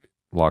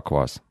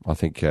 likewise. I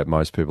think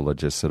most people are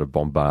just sort of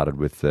bombarded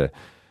with the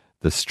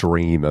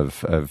stream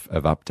of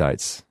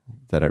updates.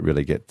 They don't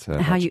really get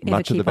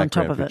much of the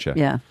background picture.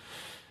 Yeah.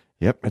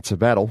 Yep, it's a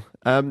battle.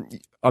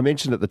 I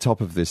mentioned at the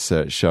top of this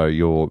show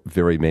your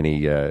very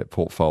many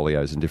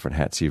portfolios and different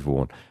hats you've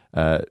worn.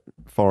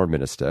 Foreign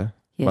Minister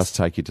must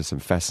take you to some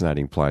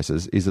fascinating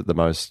places. Is it the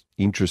most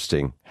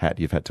interesting hat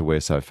you've had to wear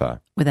so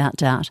far? Without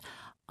doubt.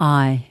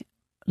 I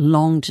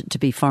longed to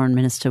be Foreign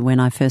Minister when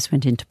I first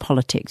went into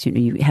politics. You know,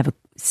 you have a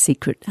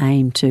secret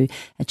aim to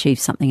achieve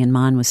something, and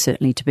mine was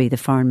certainly to be the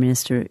Foreign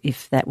Minister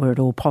if that were at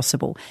all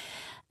possible.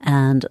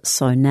 And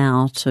so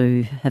now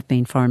to have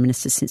been Foreign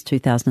Minister since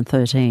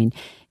 2013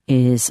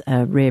 is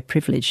a rare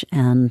privilege,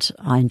 and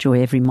I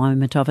enjoy every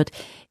moment of it.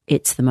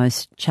 It's the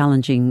most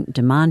challenging,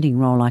 demanding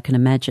role I can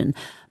imagine,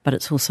 but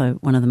it's also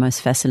one of the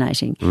most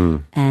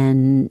fascinating.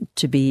 And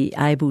to be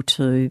able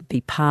to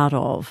be part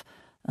of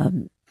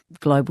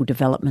global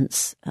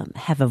developments,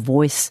 have a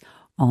voice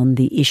on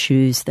the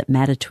issues that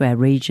matter to our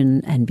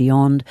region and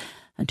beyond,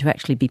 to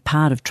actually be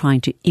part of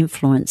trying to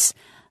influence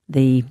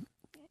the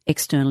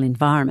external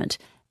environment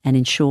and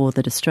ensure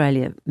that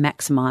Australia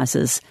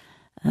maximises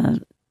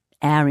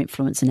our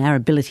influence and our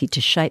ability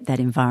to shape that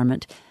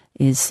environment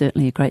is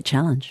certainly a great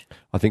challenge.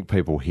 I think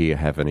people here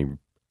have an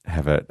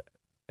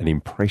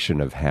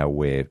impression of how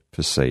we're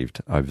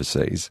perceived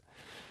overseas,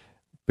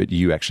 but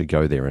you actually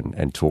go there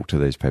and talk to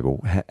these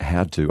people.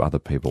 How do other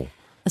people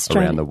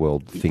around the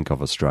world think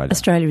of Australia?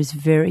 Australia is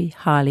very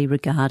highly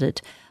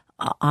regarded.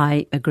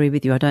 I agree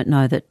with you. I don't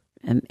know that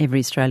every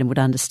Australian would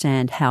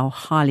understand how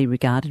highly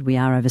regarded we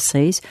are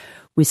overseas.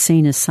 We're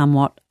seen as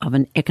somewhat of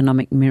an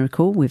economic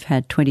miracle. We've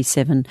had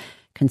 27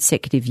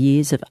 consecutive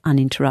years of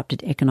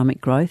uninterrupted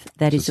economic growth.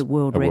 That is a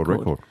world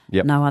record.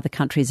 Yep. No other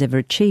country has ever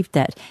achieved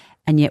that,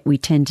 and yet we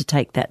tend to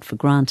take that for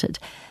granted.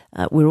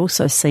 We're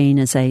also seen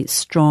as a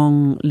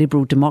strong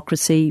liberal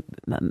democracy,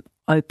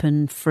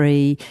 open,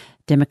 free,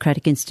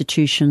 democratic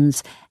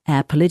institutions.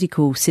 Our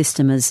political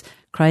system, as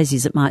crazy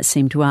as it might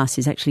seem to us,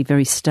 is actually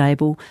very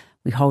stable.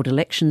 We hold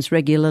elections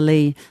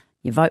regularly.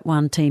 You vote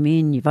one team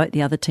in, you vote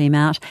the other team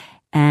out,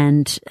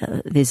 and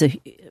there's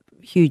a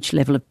huge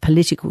level of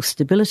political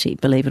stability,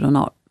 believe it or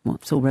not. Well,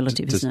 it's all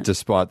relative, isn't it?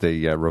 Despite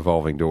the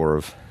revolving door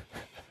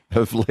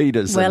of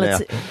leaders. Well,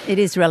 it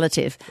is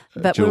relative,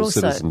 but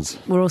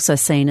we're also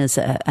seen as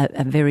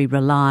a very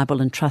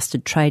reliable and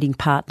trusted trading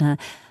partner.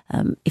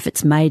 If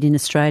it's made in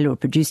Australia or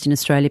produced in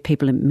Australia,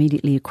 people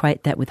immediately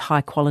equate that with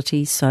high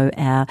quality. So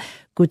our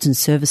goods and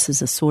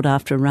services are sought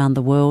after around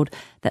the world.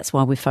 That's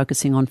why we're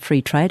focusing on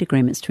free trade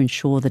agreements to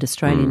ensure that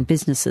Australian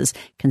businesses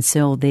can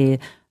sell their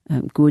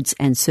goods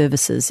and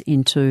services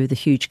into the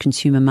huge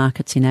consumer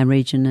markets in our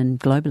region and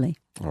globally.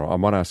 All right, I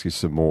might ask you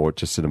some more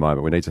just in a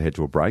moment. We need to head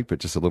to a break, but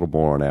just a little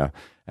more on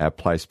our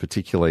place,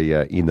 particularly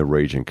in the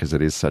region, because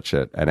it is such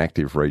an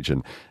active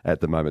region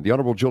at the moment. The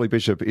Honourable Julie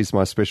Bishop is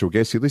my special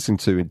guest. You're listening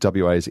to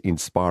WA's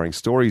Inspiring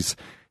Stories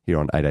here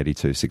on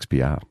 882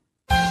 6PR.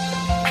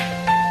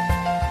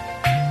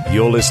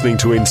 You're listening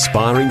to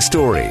Inspiring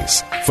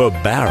Stories for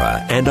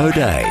Barra and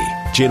O'Day.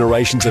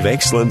 Generations of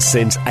excellence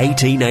since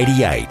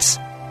 1888.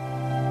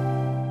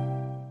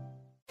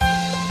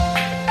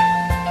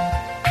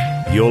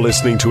 You're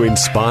listening to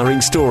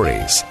Inspiring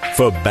Stories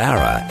for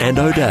Barra and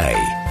O'Day.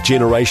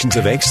 Generations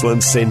of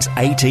excellence since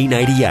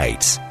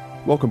 1888.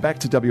 Welcome back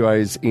to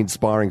WA's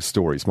Inspiring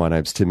Stories. My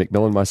name's Tim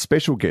McMillan. My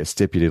special guest,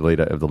 Deputy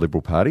Leader of the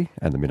Liberal Party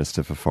and the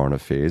Minister for Foreign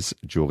Affairs,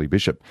 Julie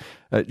Bishop.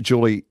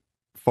 Julie,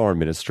 Foreign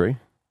Ministry,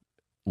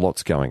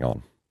 lots going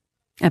on.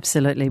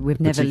 Absolutely.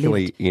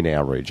 Particularly in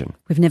our region.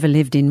 We've never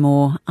lived in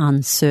more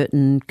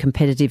uncertain,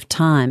 competitive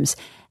times.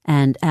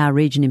 And our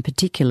region in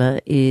particular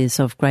is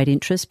of great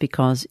interest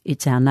because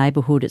it's our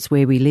neighbourhood, it's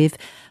where we live,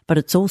 but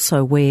it's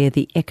also where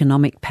the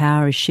economic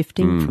power is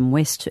shifting from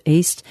west to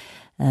east.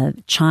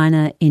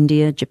 China,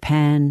 India,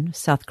 Japan,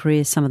 South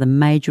Korea, some of the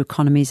major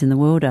economies in the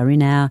world are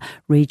in our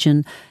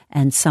region,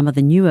 and some of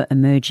the newer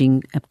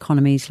emerging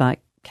economies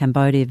like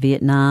Cambodia,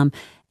 Vietnam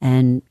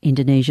and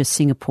Indonesia,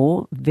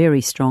 Singapore,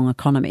 very strong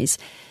economies.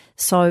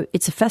 So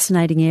it's a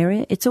fascinating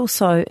area. It's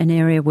also an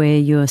area where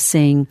you're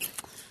seeing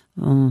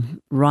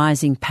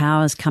rising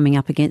powers coming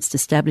up against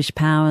established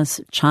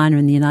powers, China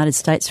and the United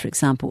States, for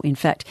example. In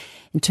fact,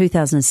 in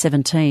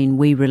 2017,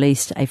 we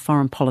released a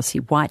foreign policy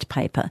white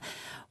paper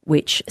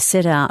which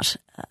set out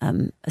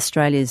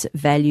Australia's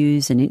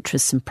values and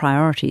interests and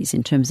priorities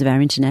in terms of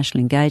our international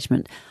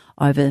engagement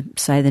over,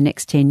 say, the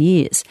next 10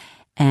 years.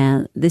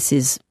 And this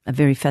is a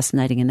very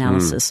fascinating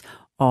analysis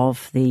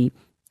of the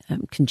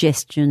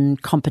congestion,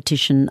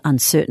 competition,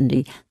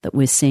 uncertainty that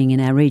we're seeing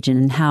in our region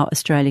and how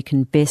Australia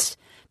can best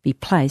be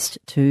placed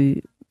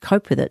to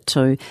cope with it,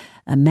 to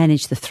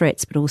manage the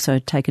threats, but also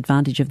take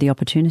advantage of the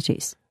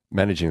opportunities.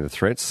 Managing the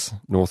threats,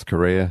 North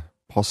Korea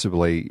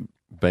possibly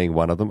being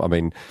one of them. I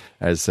mean,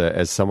 as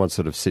someone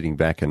sort of sitting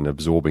back and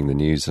absorbing the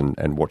news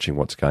and watching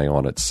what's going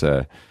on, it's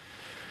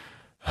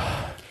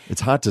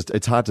hard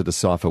to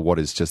decipher what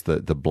is just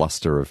the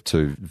bluster of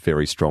two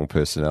very strong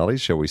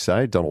personalities, shall we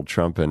say, Donald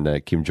Trump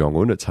and Kim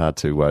Jong-un. It's hard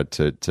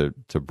to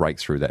break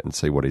through that and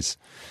see what is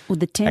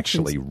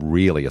actually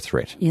really a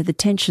threat. Yeah, the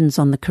tensions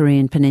on the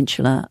Korean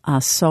Peninsula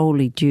are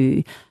solely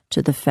due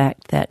to the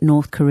fact that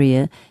North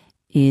Korea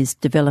is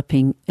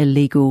developing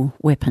illegal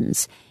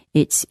weapons.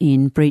 It's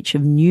in breach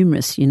of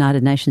numerous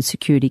United Nations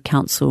Security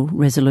Council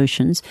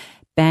resolutions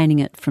banning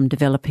it from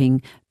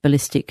developing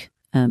ballistic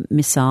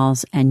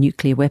missiles and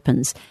nuclear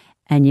weapons,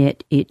 and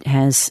yet it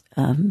has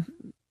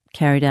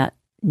carried out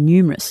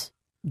numerous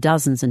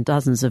dozens and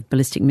dozens of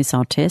ballistic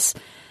missile tests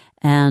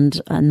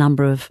and a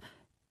number of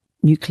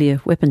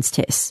nuclear weapons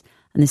tests.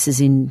 And this is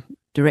in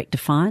direct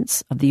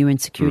defiance of the UN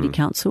Security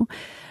Council.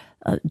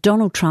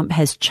 Donald Trump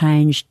has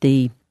changed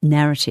the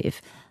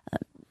narrative.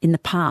 In the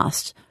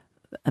past,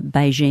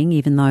 Beijing,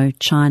 even though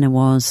China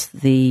was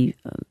the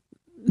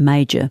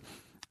major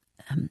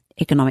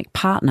economic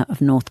partner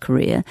of North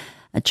Korea,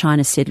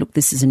 China said, look,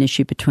 this is an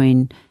issue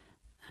between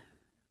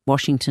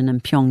Washington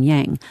and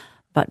Pyongyang.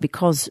 But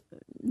because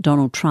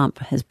Donald Trump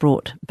has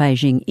brought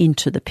Beijing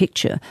into the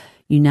picture,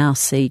 you now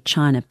see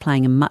China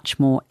playing a much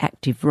more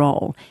active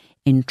role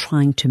in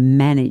trying to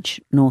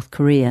manage North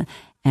Korea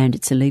and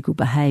its illegal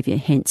behaviour.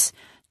 Hence,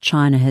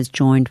 China has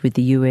joined with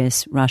the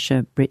US,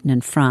 Russia, Britain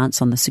and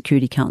France on the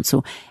Security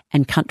Council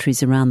and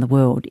countries around the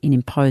world in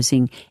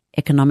imposing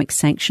economic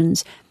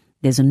sanctions.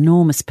 There's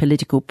enormous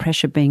political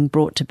pressure being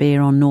brought to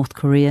bear on North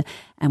Korea,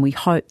 and we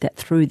hope that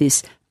through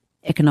this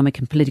economic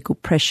and political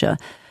pressure,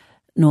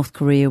 North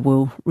Korea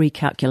will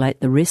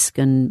recalculate the risk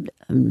and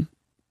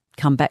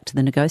come back to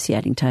the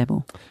negotiating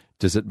table.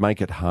 Does it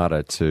make it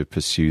harder to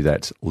pursue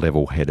that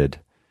level-headed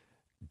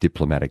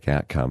diplomatic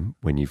outcome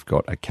when you've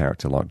got a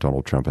character like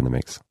Donald Trump in the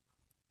mix?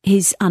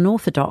 He's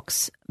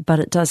unorthodox, but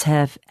it does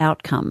have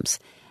outcomes.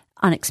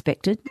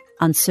 Unexpected,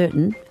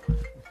 uncertain,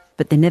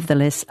 but there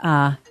nevertheless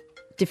are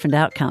different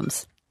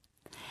outcomes.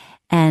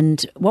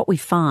 And what we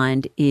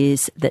find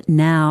is that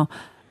now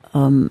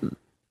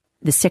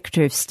the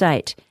Secretary of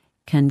State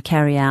can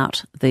carry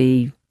out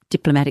the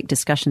diplomatic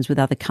discussions with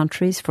other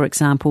countries. For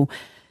example,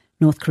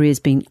 North Korea has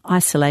been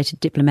isolated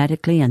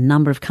diplomatically. A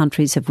number of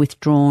countries have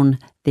withdrawn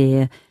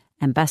their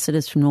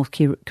ambassadors from North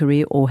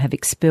Korea or have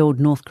expelled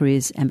North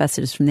Korea's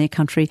ambassadors from their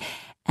country,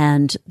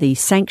 and the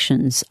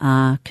sanctions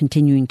are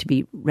continuing to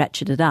be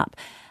ratcheted up.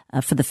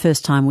 For the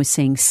first time, we're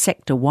seeing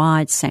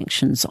sector-wide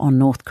sanctions on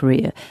North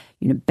Korea,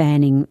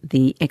 banning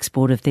the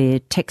export of their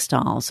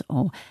textiles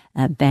or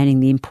banning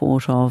the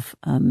import of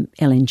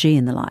LNG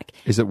and the like.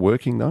 Is it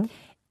working, though?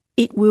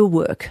 It will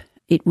work.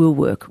 It will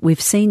work. We've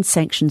seen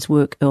sanctions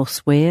work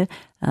elsewhere.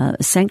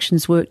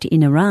 Sanctions worked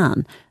in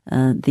Iran.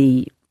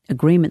 The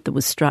agreement that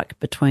was struck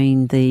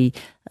between the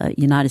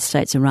United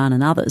States, Iran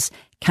and others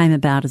came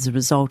about as a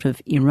result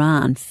of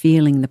Iran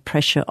feeling the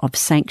pressure of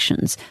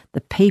sanctions.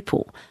 The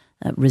people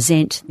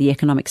resent the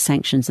economic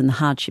sanctions and the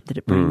hardship that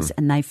it brings,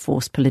 and they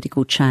force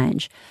political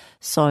change.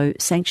 So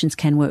sanctions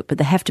can work, but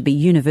they have to be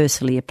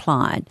universally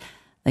applied.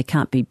 They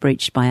can't be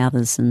breached by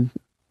others, and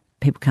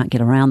people can't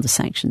get around the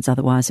sanctions.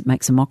 Otherwise, it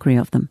makes a mockery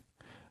of them.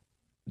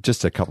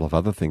 Just a couple of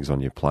other things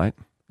on your plate.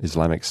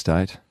 Islamic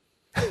State.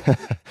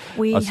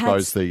 I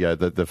suppose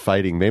the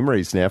fading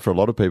memories now for a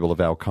lot of people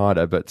of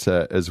Al-Qaeda, but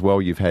as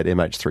well you've had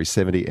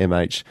MH370,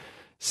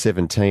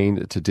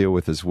 MH17 to deal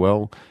with as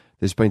well.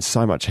 There's been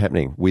so much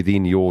happening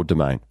within your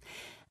domain.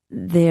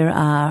 There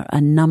are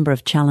a number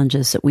of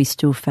challenges that we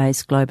still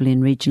face globally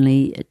and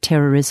regionally.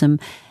 Terrorism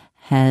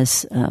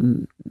has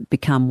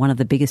become one of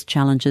the biggest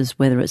challenges,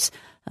 whether it's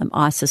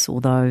ISIS,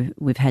 although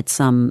we've had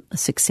some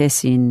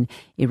success in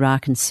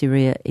Iraq and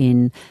Syria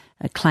in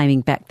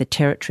claiming back the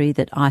territory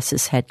that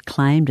ISIS had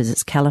claimed as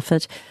its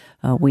caliphate.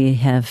 We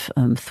have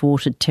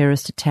thwarted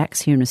terrorist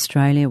attacks here in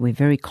Australia. We're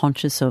very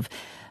conscious of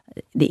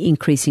the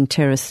increasing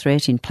terrorist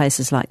threat in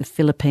places like the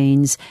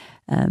Philippines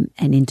and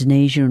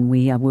Indonesia, and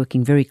we are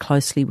working very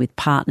closely with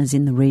partners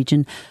in the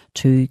region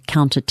to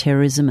counter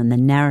terrorism and the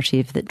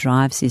narrative that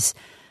drives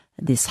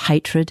this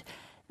hatred.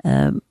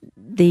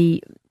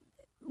 The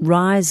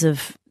rise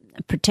of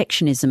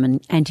protectionism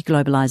and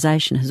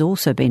anti-globalisation has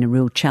also been a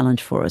real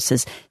challenge for us,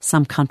 as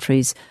some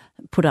countries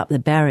put up the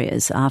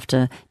barriers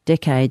after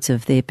decades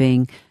of there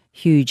being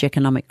huge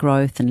economic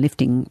growth and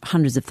lifting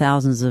hundreds of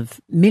thousands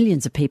of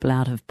millions of people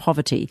out of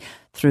poverty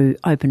through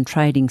open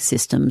trading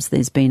systems.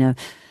 There's been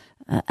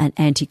an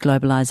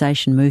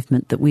anti-globalisation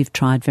movement that we've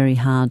tried very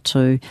hard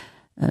to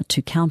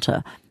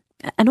counter.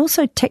 And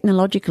also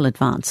technological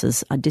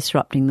advances are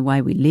disrupting the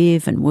way we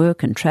live and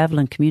work and travel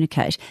and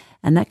communicate,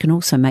 and that can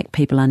also make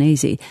people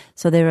uneasy.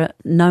 So there are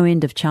no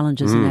end of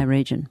challenges in our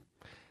region.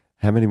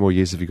 How many more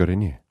years have you got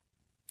in you?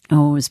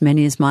 Oh, as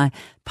many as my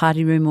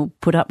party room will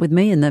put up with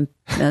me and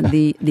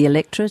the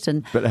electorate.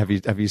 And but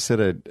have you set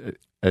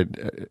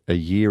a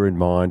year in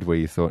mind where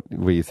you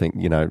think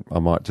I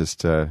might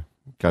just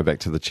go back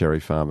to the cherry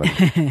farm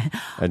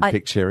and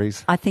pick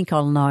cherries? I think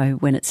I'll know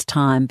when it's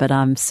time, but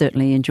I'm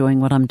certainly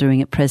enjoying what I'm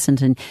doing at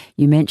present. And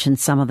you mentioned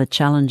some of the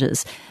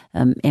challenges,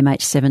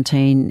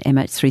 MH17,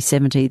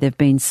 MH370. There have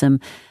been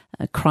some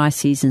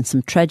crises and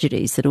some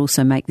tragedies that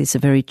also make this a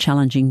very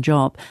challenging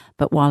job.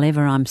 But while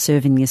ever I'm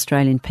serving the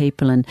Australian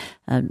people and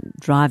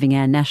driving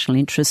our national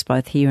interests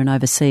both here and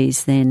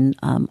overseas, then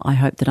I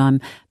hope that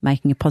I'm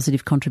making a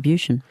positive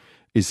contribution.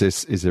 Is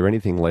there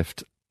anything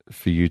left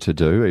for you to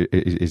do?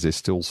 Is there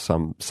still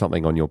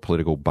something on your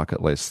political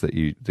bucket list that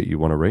you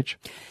want to reach?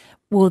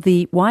 Well,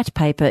 the white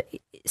paper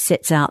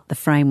sets out the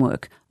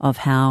framework of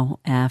how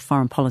our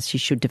foreign policy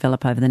should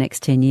develop over the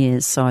next 10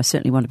 years. So I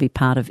certainly want to be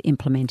part of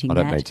implementing that.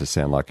 I don't mean to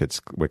sound like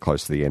we're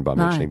close to the end by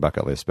mentioning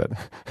bucket list, but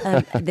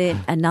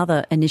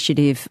another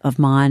initiative of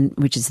mine,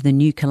 which is the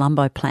New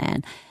Colombo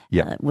Plan,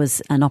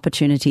 was an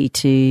opportunity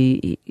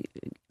to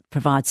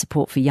provide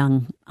support for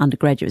young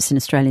undergraduates in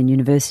Australian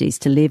universities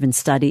to live and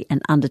study and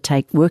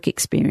undertake work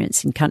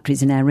experience in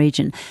countries in our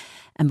region.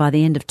 And by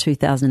the end of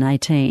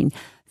 2018,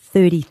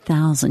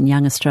 30,000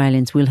 young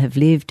Australians will have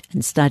lived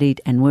and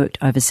studied and worked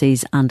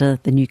overseas under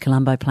the New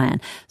Colombo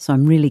Plan. So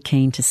I'm really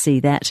keen to see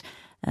that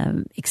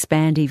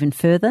expand even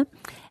further.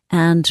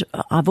 And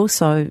I've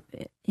also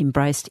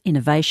embraced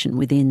innovation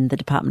within the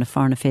Department of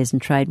Foreign Affairs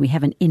and Trade. We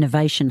have an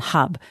innovation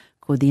hub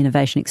called the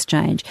Innovation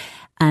Exchange,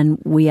 and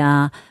we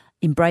are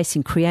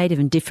embracing creative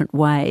and different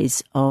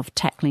ways of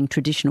tackling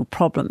traditional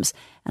problems.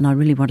 And I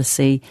really want to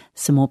see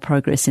some more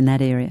progress in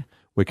that area.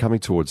 We're coming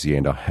towards the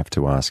end. I have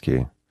to ask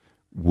you,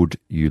 would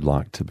you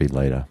like to be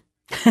leader?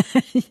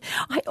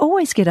 I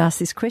always get asked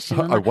this question.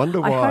 I wonder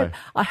why.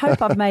 I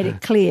hope I've made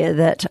it clear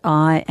that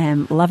I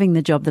am loving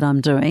the job that I'm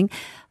doing.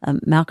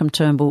 Malcolm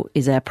Turnbull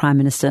is our Prime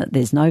Minister.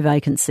 There's no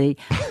vacancy.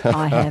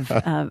 I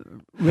have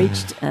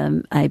reached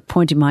a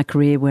point in my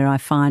career where I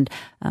find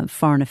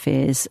foreign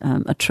affairs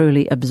a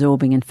truly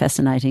absorbing and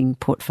fascinating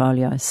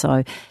portfolio.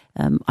 So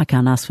I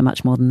can't ask for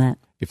much more than that.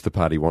 If the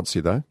party wants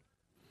you, though?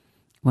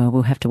 Well,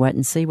 we'll have to wait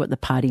and see what the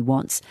party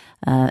wants.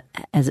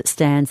 As it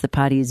stands, the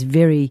party is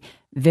very,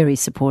 very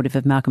supportive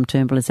of Malcolm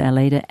Turnbull as our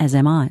leader, as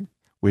am I.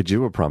 We're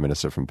due a Prime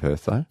Minister from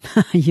Perth, though.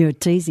 You're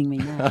teasing me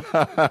now.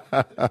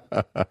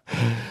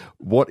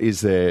 What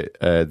is there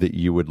that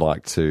you would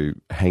like to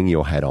hang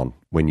your hat on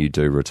when you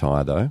do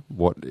retire, though?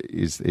 What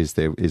is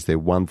there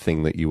one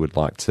thing that you would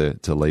like to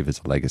leave as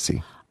a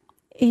legacy?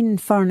 In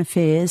foreign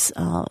affairs,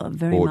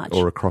 very much.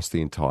 Or across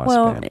the entire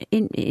span?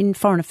 In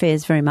foreign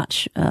affairs, very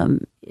much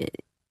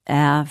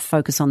our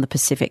focus on the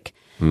Pacific.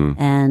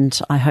 And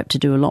I hope to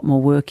do a lot more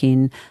work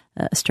in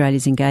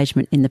Australia's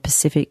engagement in the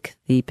Pacific.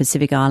 The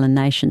Pacific Island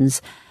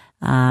nations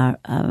are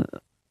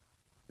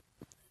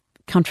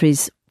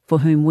countries for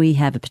whom we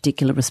have a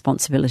particular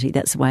responsibility.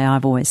 That's the way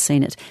I've always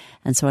seen it.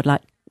 And so I'd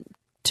like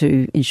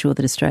to ensure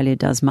that Australia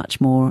does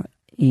much more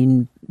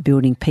in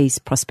building peace,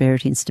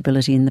 prosperity and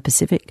stability in the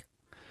Pacific.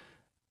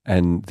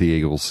 And the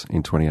Eagles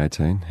in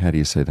 2018, how do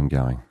you see them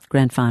going?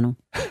 Grand final.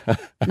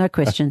 No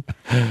question.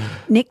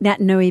 Nick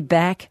Naitanui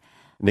back.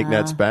 Nick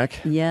Nat's back.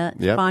 Yeah,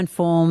 Yep. Fine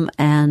form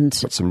and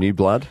Got some new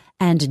blood.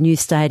 a new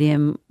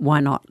stadium. Why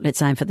not? Let's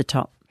aim for the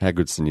top. How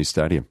good's the new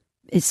stadium?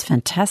 It's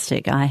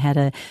fantastic. I had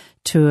a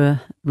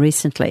tour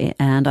recently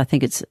and I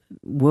think it's a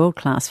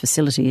world-class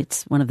facility.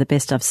 It's one of the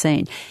best I've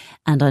seen.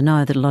 And I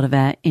know that a lot of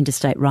our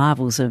interstate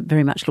rivals are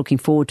very much looking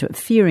forward to it,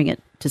 fearing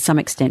it to some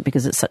extent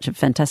because it's such a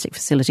fantastic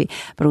facility,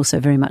 but also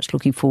very much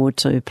looking forward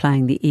to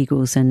playing the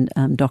Eagles and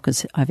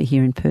Dockers over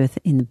here in Perth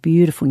in the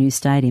beautiful new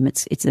stadium.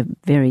 It's a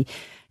very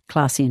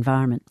classy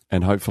environment.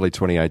 And hopefully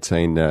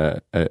 2018,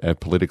 a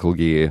political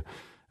year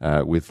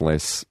with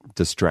less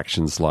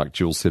distractions like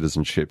dual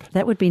citizenship.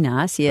 That would be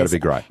nice, yes.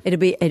 That'd be great. It'll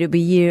be a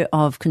year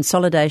of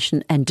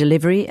consolidation and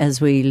delivery as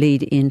we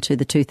lead into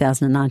the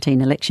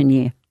 2019 election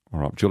year. All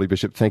right, Julie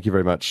Bishop, thank you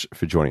very much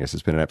for joining us.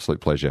 It's been an absolute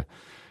pleasure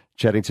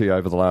chatting to you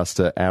over the last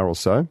hour or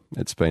so.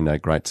 It's been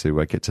great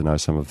to get to know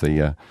some of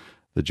the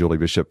Julie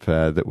Bishop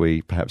that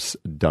we perhaps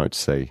don't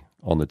see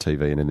on the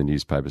TV and in the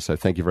newspaper. So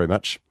thank you very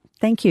much.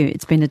 Thank you.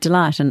 It's been a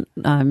delight and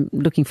I'm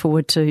looking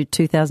forward to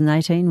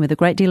 2018 with a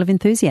great deal of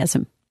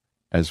enthusiasm.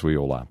 As we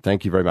all are.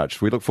 Thank you very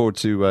much. We look forward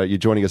to you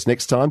joining us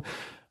next time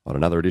on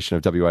another edition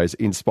of WA's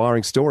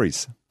Inspiring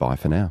Stories. Bye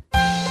for now.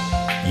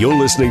 You're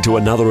listening to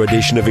another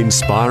edition of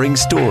Inspiring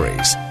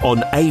Stories on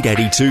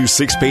 882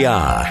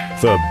 6PR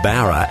for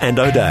Barra and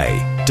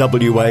O'Day,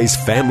 WA's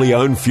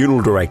family-owned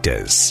funeral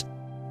directors.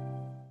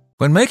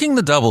 When making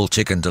the double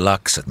chicken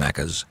deluxe at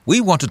Macca's, we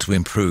wanted to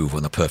improve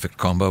on the perfect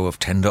combo of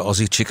tender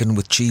Aussie chicken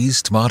with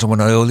cheese, tomato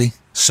and aioli.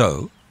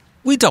 So,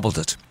 we doubled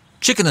it.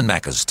 Chicken and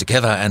Macca's,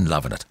 together and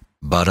loving it.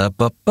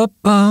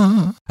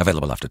 Ba-da-ba-ba-ba.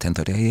 Available after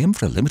 10:30 a.m.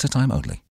 for a limited time only.